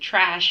because he's a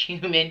trash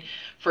human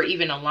for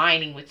even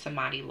aligning with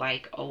somebody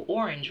like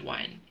Orange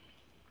One?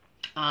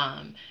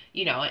 And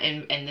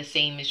the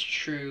same is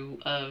true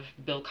of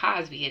Bill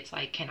Cosby. It's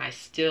like, can I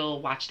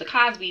still watch the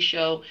Cosby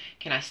Show?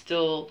 Can I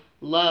still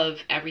love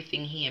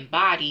everything he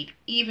embodied,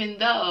 even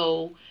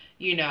though,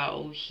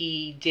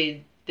 he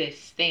did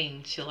this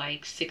thing to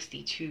like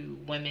 62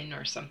 women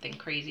or something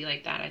crazy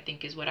like that, I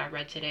think is what I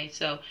read today.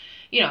 So,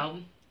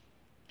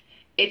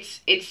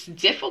 it's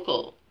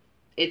difficult.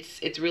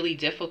 It's really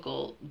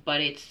difficult, but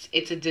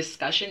it's a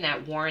discussion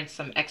that warrants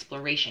some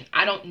exploration.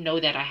 I don't know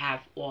that I have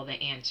all the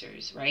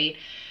answers, right?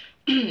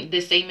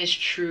 The same is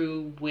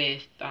true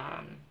with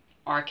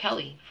R.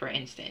 Kelly, for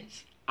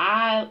instance.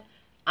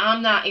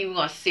 I'm not even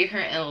gonna sit here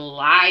and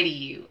lie to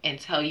you and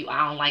tell you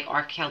I don't like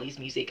R. Kelly's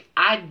music.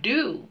 I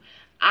do.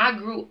 I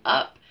grew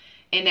up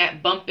in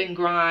that bump and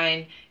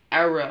grind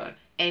era,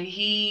 and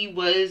he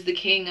was the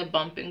king of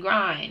bump and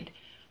grind.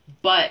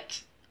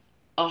 But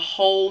a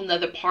whole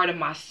nother part of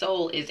my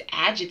soul is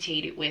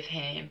agitated with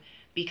him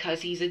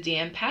because he's a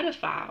damn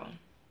pedophile.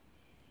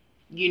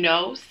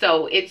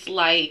 So it's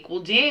like,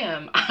 well,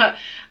 damn,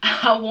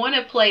 I want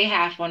to play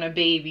half on a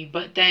baby,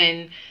 but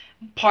then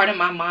part of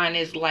my mind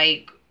is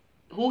like,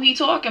 who he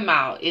talking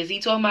about? Is he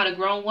talking about a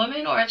grown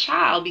woman or a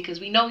child? Because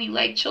we know he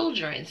liked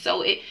children.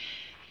 So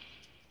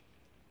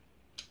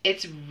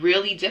it's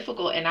really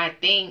difficult. And I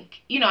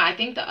think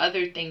the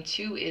other thing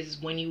too is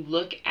when you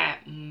look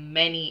at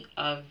many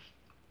of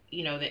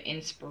the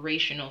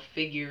inspirational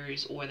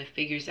figures or the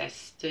figures that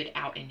stood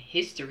out in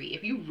history,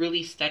 if you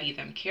really study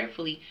them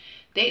carefully,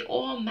 they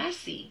all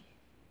messy.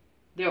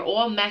 They're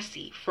all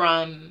messy,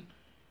 from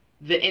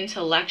the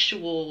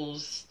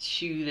intellectuals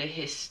to the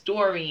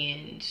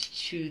historians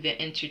to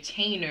the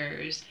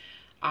entertainers,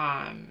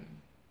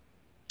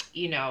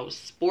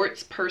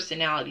 sports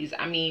personalities.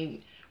 I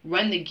mean,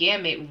 run the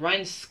gamut,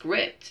 run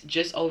script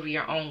just over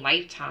your own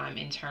lifetime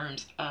in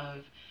terms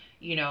of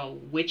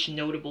which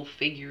notable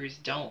figures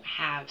don't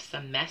have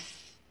some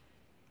mess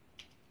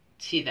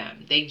to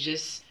them. They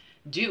just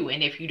do.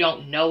 And if you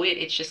don't know it,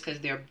 it's just because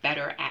they're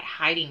better at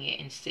hiding it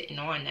and sitting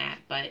on that.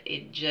 But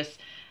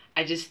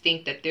I just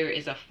think that there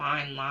is a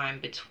fine line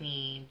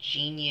between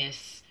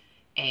genius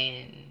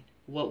and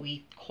what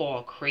we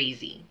call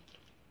crazy.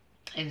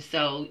 And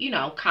so,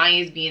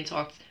 Kanye's being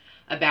talked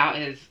about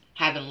as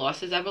having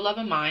lost his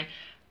ever-loving mind.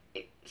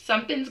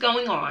 Something's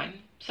going on.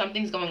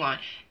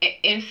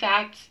 In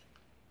fact,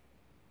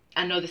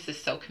 I know this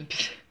is so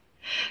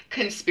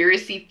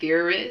conspiracy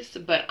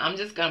theorist, but I'm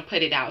just going to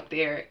put it out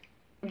there.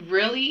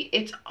 Really,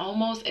 it's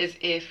almost as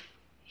if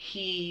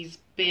he's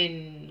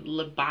been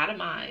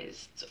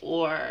lobotomized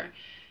or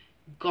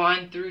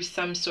gone through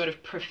some sort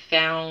of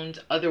profound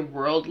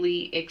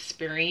otherworldly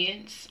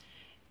experience.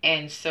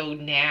 And so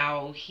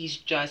now he's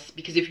just,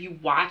 because if you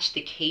watch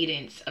the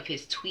cadence of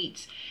his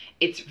tweets,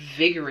 it's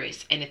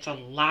vigorous and it's a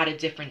lot of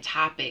different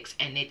topics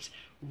and it's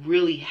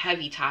really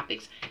heavy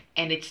topics.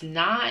 And it's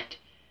not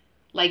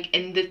like,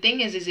 and the thing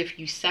is if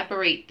you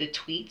separate the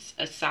tweets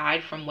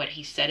aside from what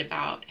he said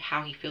about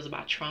how he feels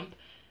about Trump,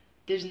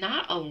 there's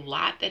not a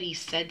lot that he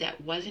said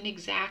that wasn't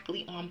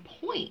exactly on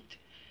point.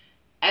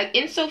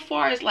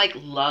 Insofar as like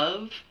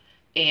love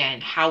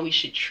and how we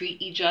should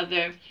treat each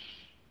other.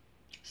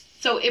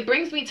 So it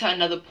brings me to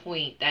another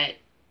point that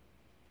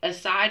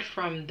aside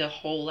from the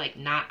whole like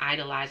not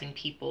idolizing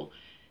people,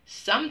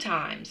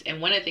 sometimes,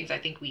 and one of the things I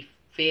think we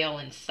fail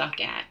and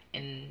suck at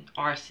in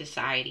our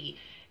society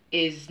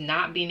is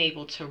not being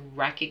able to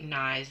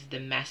recognize the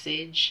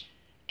message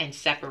and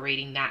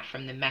separating that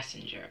from the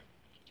messenger.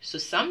 So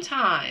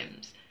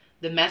sometimes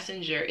the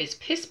messenger is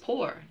piss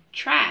poor,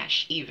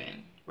 trash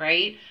even,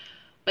 right?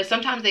 But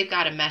sometimes they've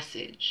got a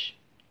message.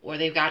 or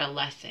they've got a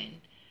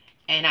lesson.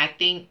 And I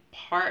think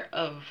part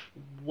of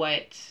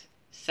what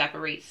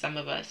separates some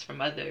of us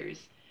from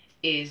others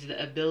is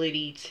the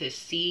ability to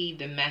see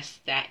the mess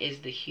that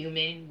is the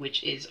human,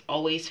 which is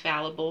always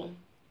fallible.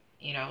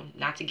 You know,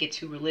 not to get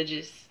too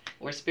religious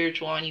or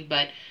spiritual on you,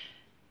 but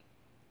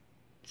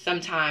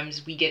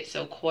sometimes we get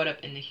so caught up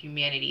in the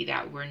humanity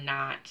that we're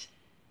not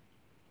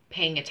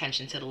paying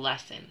attention to the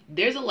lesson.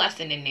 There's a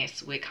lesson in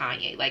this with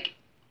Kanye. Like,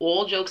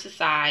 all jokes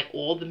aside,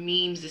 all the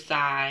memes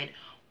aside,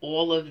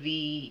 all of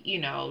the,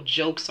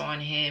 jokes on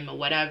him or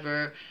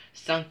whatever,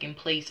 sunk in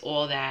place,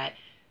 all that,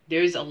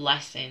 there's a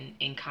lesson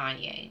in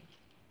Kanye.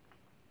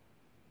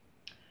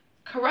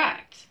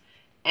 Correct.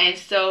 And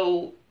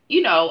so,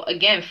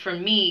 again, for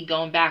me,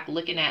 going back,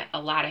 looking at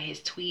a lot of his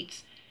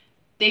tweets,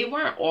 they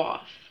weren't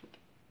off.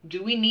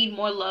 Do we need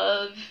more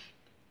love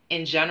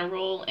in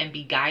general and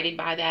be guided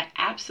by that?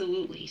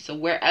 Absolutely. So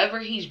wherever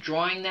he's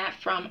drawing that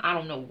from, I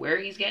don't know where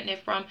he's getting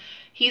it from,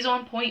 he's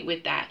on point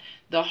with that.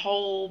 The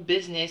whole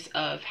business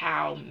of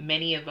how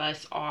many of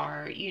us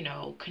are,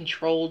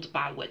 controlled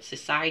by what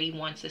society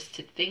wants us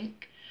to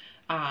think,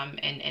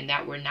 and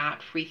that we're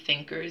not free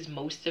thinkers,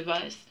 most of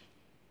us.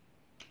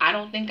 I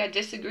don't think I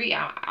disagree.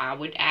 I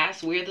would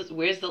ask,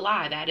 where's the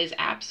lie? That is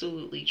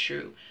absolutely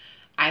true.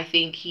 I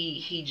think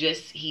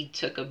he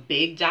took a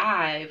big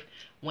dive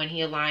when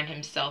he aligned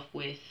himself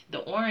with the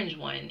orange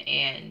one.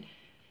 And,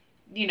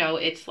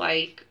 it's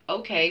like,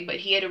 okay, but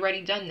he had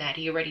already done that.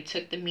 He already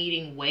took the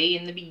meeting way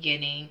in the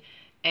beginning,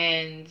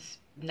 and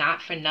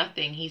not for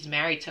nothing, he's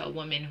married to a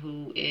woman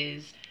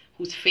whose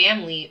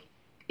family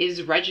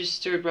is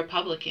registered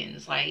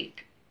Republicans,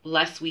 like,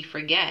 lest we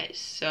forget.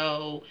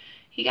 So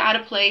he got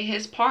to play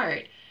his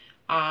part.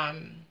 I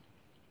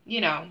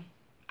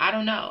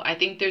don't know. I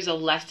think there's a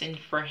lesson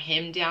for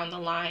him down the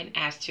line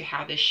as to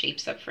how this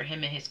shapes up for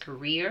him in his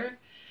career.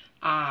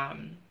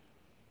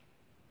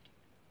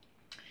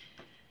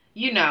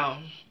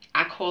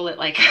 I call it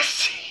like I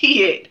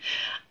see it.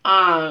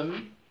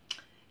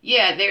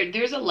 Yeah,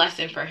 there's a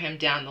lesson for him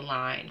down the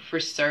line for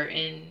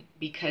certain,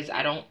 because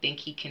I don't think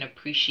he can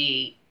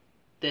appreciate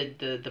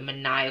the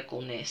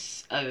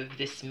maniacalness of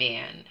this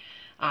man,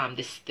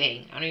 this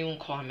thing. I don't even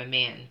call him a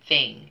man,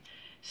 thing.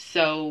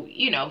 So,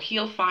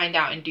 he'll find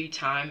out in due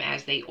time,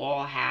 as they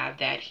all have,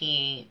 that he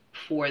ain't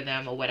for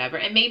them or whatever.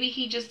 And maybe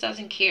he just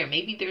doesn't care.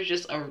 Maybe there's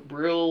just a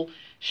real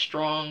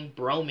strong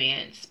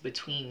bromance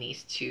between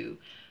these two.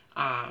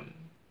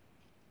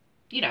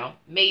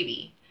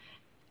 Maybe.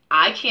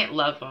 I can't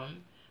love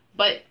him.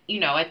 But,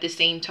 at the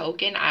same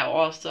token, I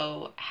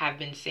also have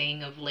been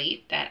saying of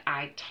late that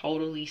I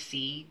totally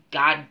see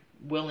God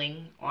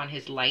willing on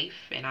his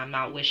life, and I'm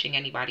not wishing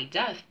anybody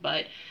death,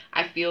 but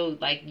I feel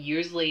like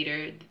years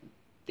later,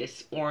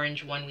 this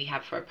orange one we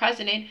have for a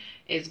president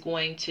is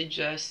going to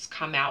just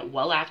come out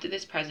well after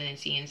this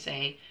presidency and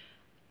say,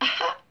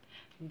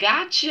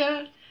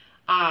 gotcha.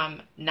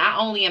 Not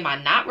only am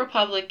I not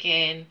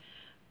Republican,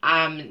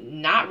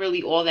 I'm not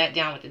really all that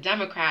down with the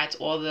Democrats,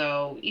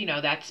 although,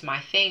 that's my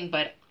thing,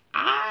 but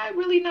I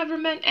really never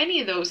meant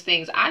any of those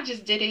things. I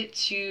just did it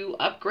to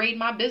upgrade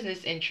my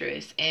business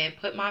interests and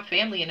put my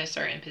family in a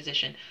certain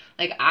position.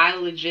 Like, I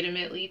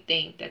legitimately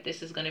think that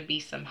this is going to be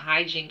some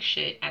hijink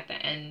shit at the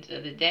end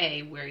of the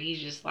day, where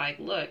he's just like,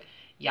 look,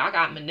 y'all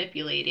got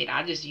manipulated.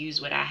 I just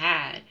used what I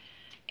had.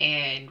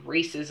 And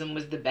racism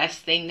was the best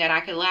thing that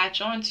I could latch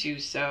onto.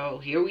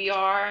 So here we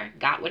are.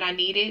 Got what I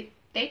needed.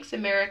 Thanks,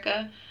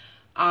 America.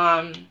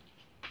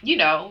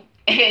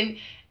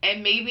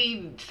 And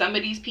maybe some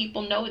of these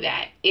people know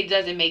that. It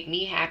doesn't make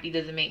me happy,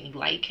 doesn't make me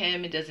like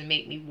him, it doesn't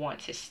make me want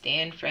to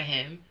stand for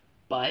him,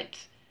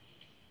 but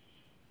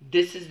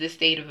this is the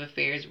state of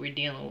affairs we're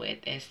dealing with.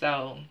 And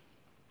so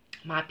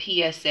my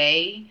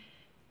PSA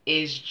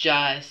is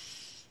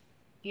just,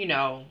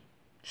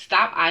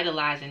 stop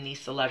idolizing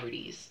these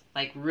celebrities.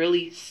 Like,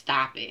 really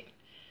stop it.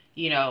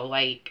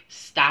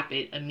 Stop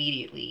it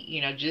immediately.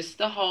 Just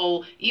the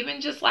whole, even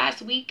just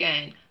last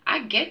weekend, I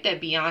get that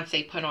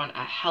Beyonce put on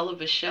a hell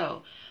of a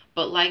show,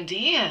 but like,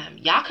 damn,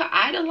 y'all could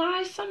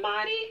idolize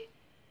somebody?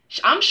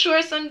 I'm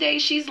sure someday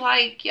she's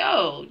like,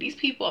 yo, these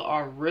people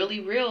are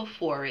really real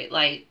for it.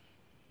 Like,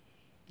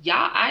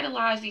 y'all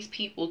idolize these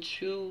people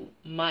too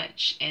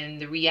much. And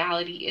the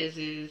reality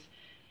is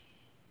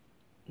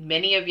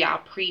many of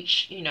y'all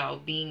preach,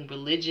 being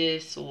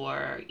religious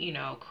or,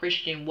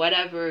 Christian,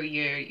 whatever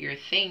your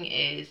thing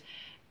is,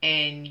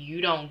 and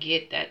you don't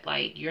get that,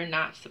 like, you're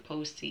not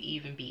supposed to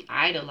even be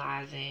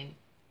idolizing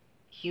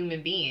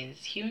human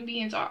beings. Human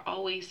beings are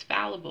always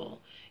fallible.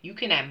 You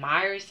can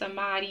admire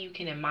somebody, you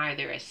can admire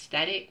their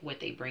aesthetic, what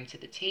they bring to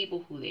the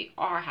table, who they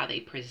are, how they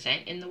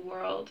present in the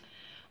world,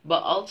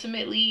 but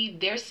ultimately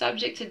they're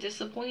subject to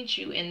disappoint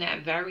you in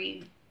that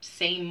very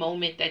same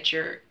moment that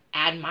you're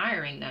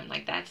admiring them.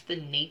 Like, that's the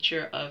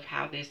nature of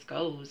how this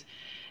goes.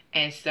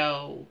 And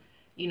so,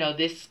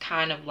 this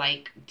kind of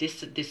like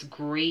this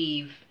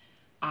grave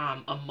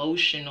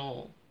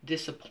emotional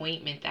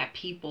disappointment that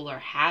people are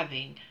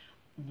having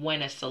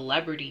when a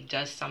celebrity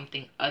does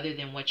something other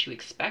than what you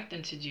expect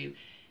them to do,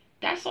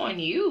 that's on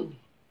you.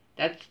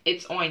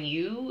 It's on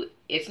you.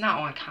 It's not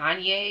on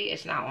Kanye.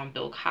 It's not on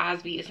Bill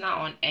Cosby. It's not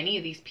on any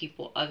of these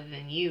people other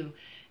than you.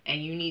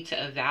 And you need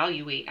to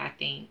evaluate, I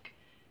think,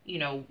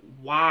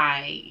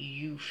 why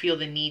you feel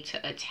the need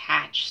to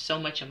attach so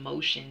much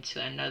emotion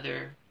to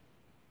another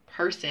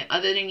person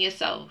other than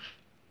yourself.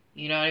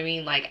 You know what I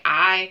mean? Like,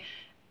 I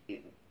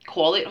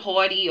call it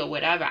haughty or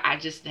whatever. I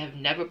just have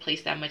never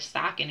placed that much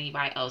stock in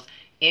anybody else.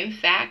 In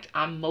fact,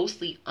 I'm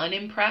mostly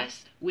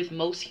unimpressed with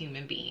most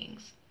human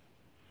beings.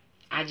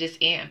 I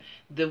just am.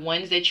 The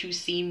ones that you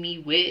see me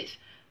with,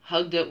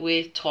 hugged up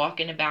with,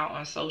 talking about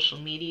on social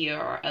media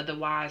or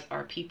otherwise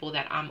are people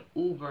that I'm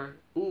uber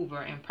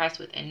impressed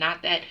with. And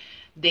not that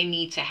they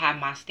need to have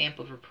my stamp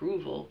of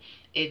approval.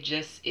 It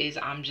just is,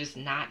 I'm just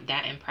not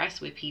that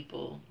impressed with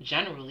people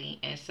generally.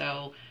 And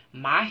so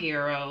my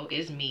hero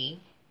is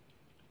me.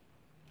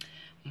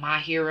 My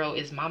hero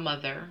is my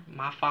mother,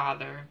 my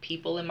father,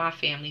 people in my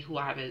family who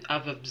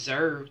I've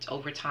observed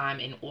over time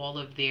in all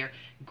of their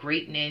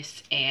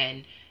greatness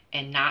and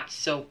not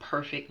so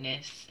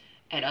perfectness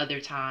at other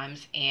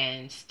times,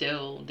 and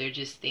still there are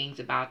just things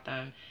about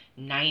them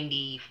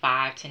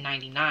 95 to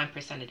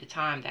 99% of the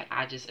time that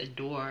I just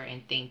adore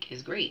and think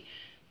is great.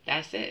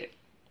 That's it.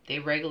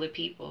 They're regular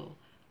people.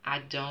 I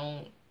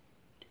don't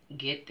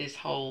get this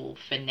whole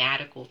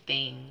fanatical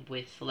thing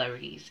with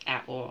celebrities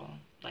at all.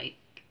 Like,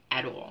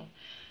 at all.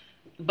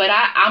 But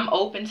I'm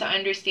open to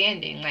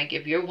understanding. Like,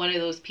 if you're one of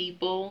those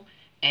people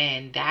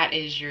and that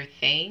is your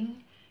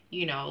thing,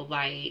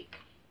 like,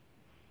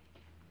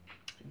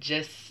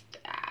 just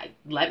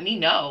let me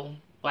know,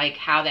 like,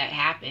 how that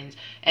happens.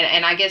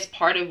 And I guess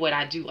part of what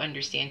I do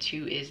understand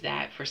too is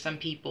that for some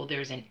people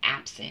there's an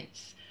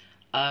absence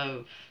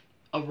of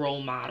a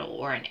role model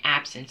or an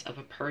absence of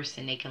a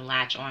person they can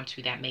latch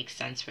onto that makes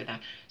sense for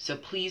them. So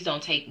please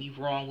don't take me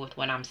wrong with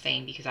what I'm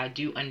saying, because I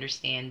do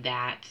understand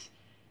that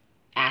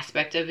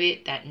aspect of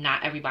it, that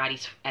not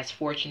everybody's as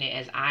fortunate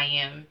as I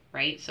am,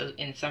 right? So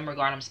in some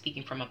regard, I'm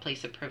speaking from a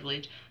place of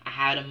privilege. I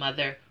had a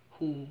mother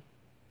who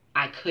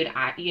I could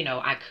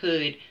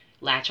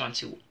latch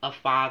onto, a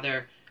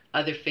father,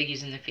 other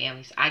figures in the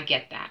family. So I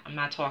get that. I'm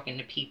not talking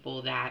to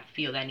people that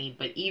feel that need,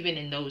 but even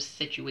in those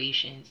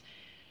situations,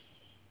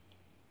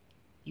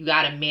 you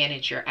got to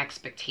manage your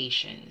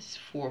expectations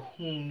for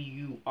whom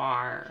you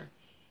are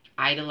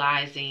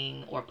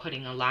idolizing or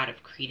putting a lot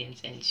of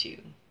credence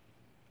into.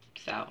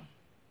 So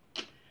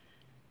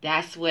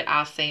that's what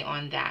I'll say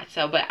on that.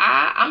 So, but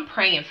I'm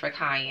praying for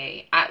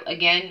Kanye.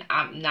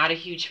 I'm not a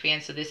huge fan,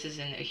 so this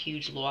isn't a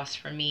huge loss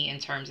for me in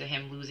terms of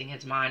him losing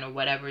his mind or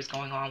whatever is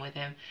going on with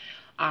him.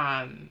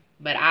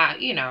 But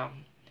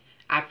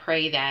I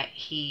pray that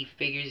he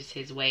figures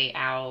his way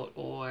out,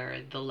 or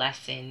the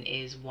lesson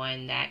is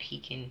one that he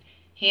can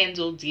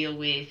handle, deal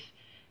with,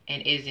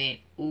 and isn't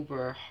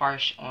uber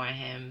harsh on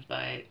him.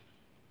 But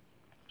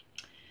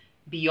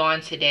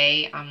beyond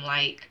today, I'm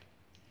like,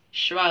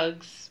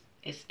 shrugs.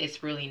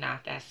 It's really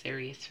not that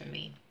serious for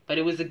me. But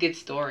it was a good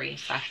story,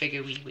 so I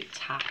figured we would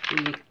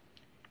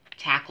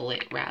tackle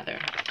it rather.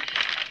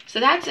 So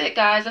that's it,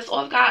 guys. That's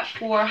all I've got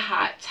for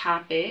hot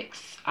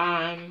topics.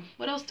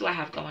 What else do I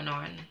have going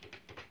on?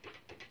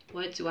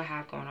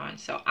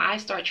 So I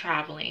start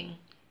traveling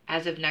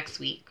as of next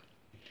week.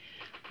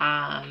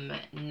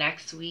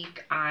 Next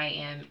week I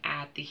am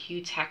at the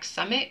Hugh Tech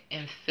Summit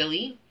in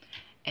Philly,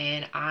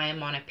 and I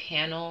am on a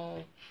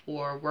panel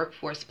for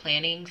workforce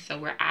planning.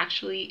 So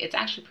it's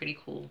actually pretty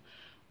cool.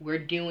 We're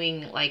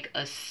doing like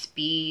a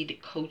speed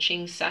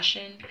coaching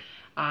session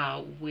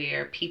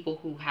where people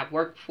who have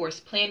workforce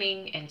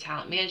planning and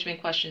talent management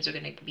questions are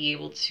going to be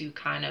able to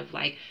kind of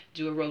like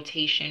do a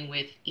rotation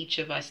with each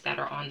of us that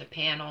are on the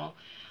panel,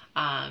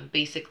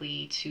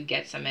 basically to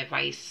get some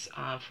advice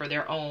for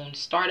their own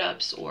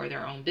startups or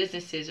their own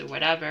businesses or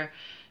whatever.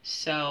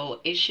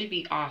 So it should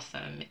be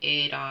awesome.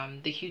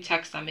 The Hugh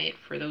Tech Summit,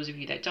 for those of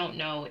you that don't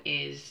know,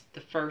 is the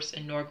first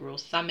inaugural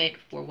summit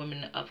for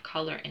women of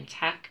color in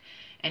tech,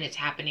 and it's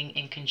happening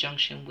in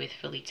conjunction with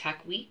Philly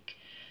Tech Week.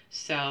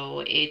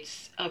 So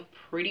it's a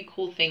pretty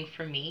cool thing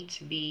for me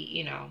to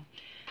be,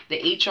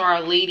 the HR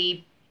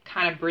lady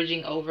kind of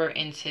bridging over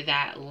into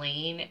that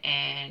lane.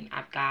 And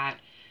I've got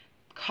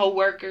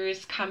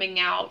coworkers coming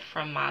out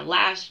from my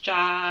last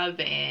job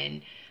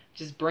and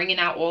just bringing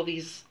out all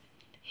these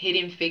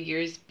hidden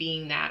figures,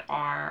 being that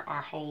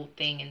our whole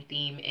thing and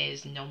theme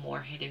is no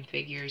more hidden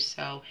figures.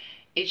 So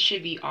it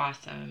should be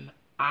awesome.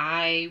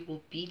 I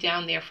will be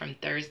down there from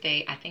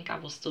Thursday. I think I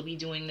will still be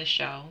doing the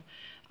show,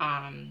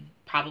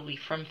 probably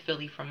from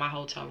Philly, from my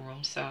hotel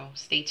room. So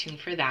stay tuned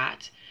for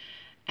that.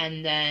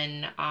 And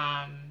then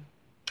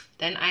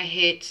I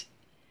hit,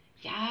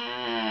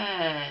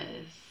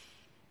 yes,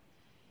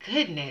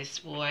 goodness,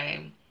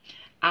 boy.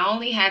 I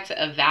only had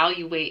to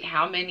evaluate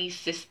how many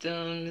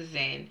systems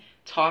and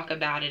talk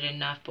about it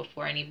enough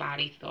before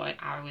anybody thought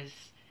I was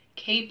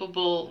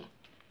capable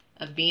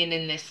of being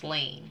in this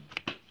lane.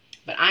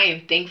 But I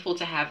am thankful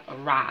to have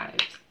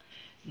arrived.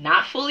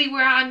 Not fully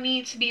where I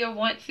need to be or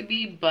want to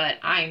be, but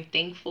I am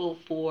thankful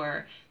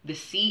for the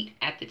seat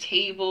at the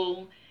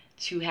table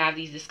to have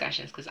these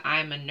discussions, because I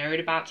am a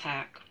nerd about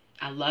tech.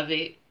 I love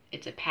it.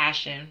 It's a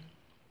passion.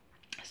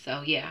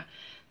 So yeah,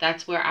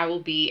 that's where I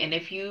will be. And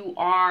if you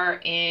are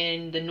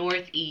in the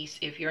Northeast,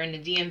 if you're in the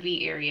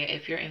DMV area,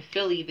 if you're in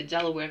Philly, the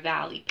Delaware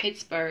Valley,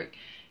 Pittsburgh,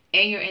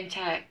 and you're in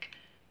tech,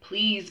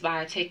 please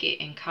buy a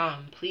ticket and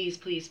come. Please,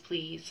 please,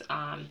 please.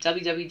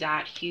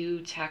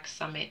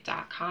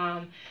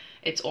 www.huetechsummit.com.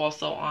 It's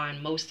also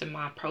on most of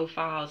my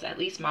profiles, at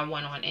least my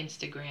one on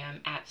Instagram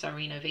at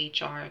Sarina of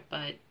HR.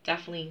 But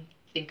definitely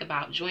think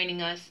about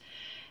joining us.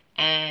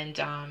 And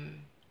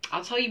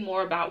I'll tell you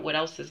more about what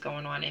else is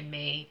going on in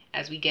May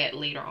as we get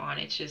later on.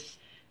 It's just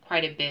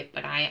quite a bit,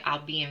 but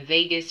I'll be in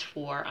Vegas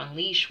for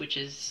Unleash, which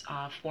is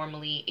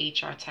formerly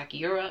HR Tech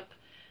Europe.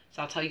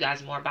 So I'll tell you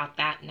guys more about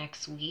that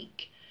next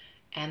week.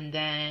 And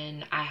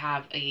then I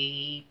have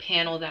a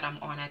panel that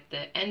I'm on at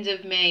the end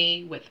of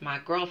May with my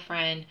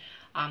girlfriend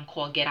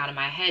called Get Out of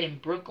My Head in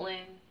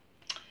Brooklyn.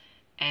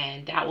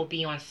 And that will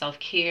be on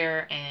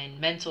self-care and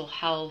mental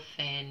health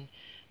and,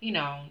 you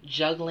know,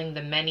 juggling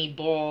the many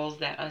balls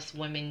that us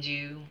women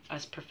do,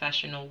 us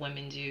professional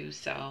women do.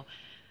 So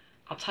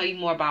I'll tell you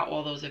more about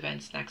all those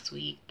events next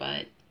week.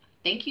 But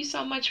thank you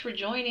so much for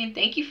joining.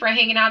 Thank you for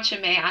hanging out,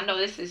 Chame. I know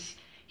this is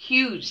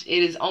huge.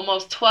 It is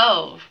almost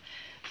 12.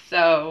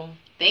 So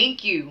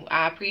thank you.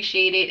 I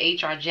appreciate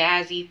it. HR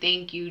Jazzy,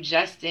 thank you.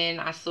 Justin,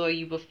 I saw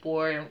you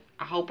before.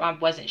 I hope I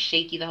wasn't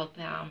shaky the whole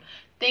time.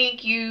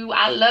 Thank you.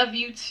 I love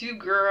you too,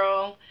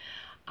 girl.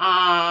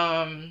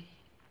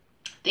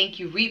 Thank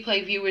you,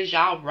 replay viewers.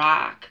 Y'all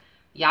rock.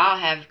 Y'all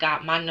have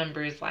got my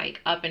numbers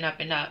like up and up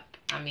and up.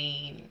 I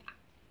mean,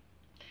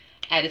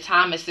 at a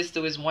time, my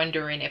sister was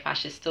wondering if I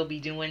should still be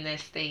doing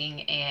this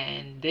thing.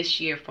 And this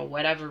year, for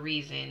whatever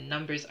reason,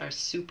 numbers are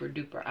super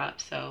duper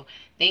up. So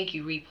thank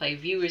you, replay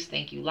viewers.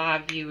 Thank you,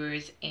 live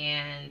viewers.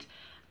 And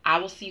I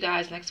will see you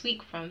guys next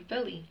week from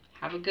Philly.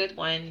 Have a good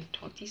one.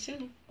 Talk to you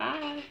soon.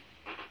 Bye.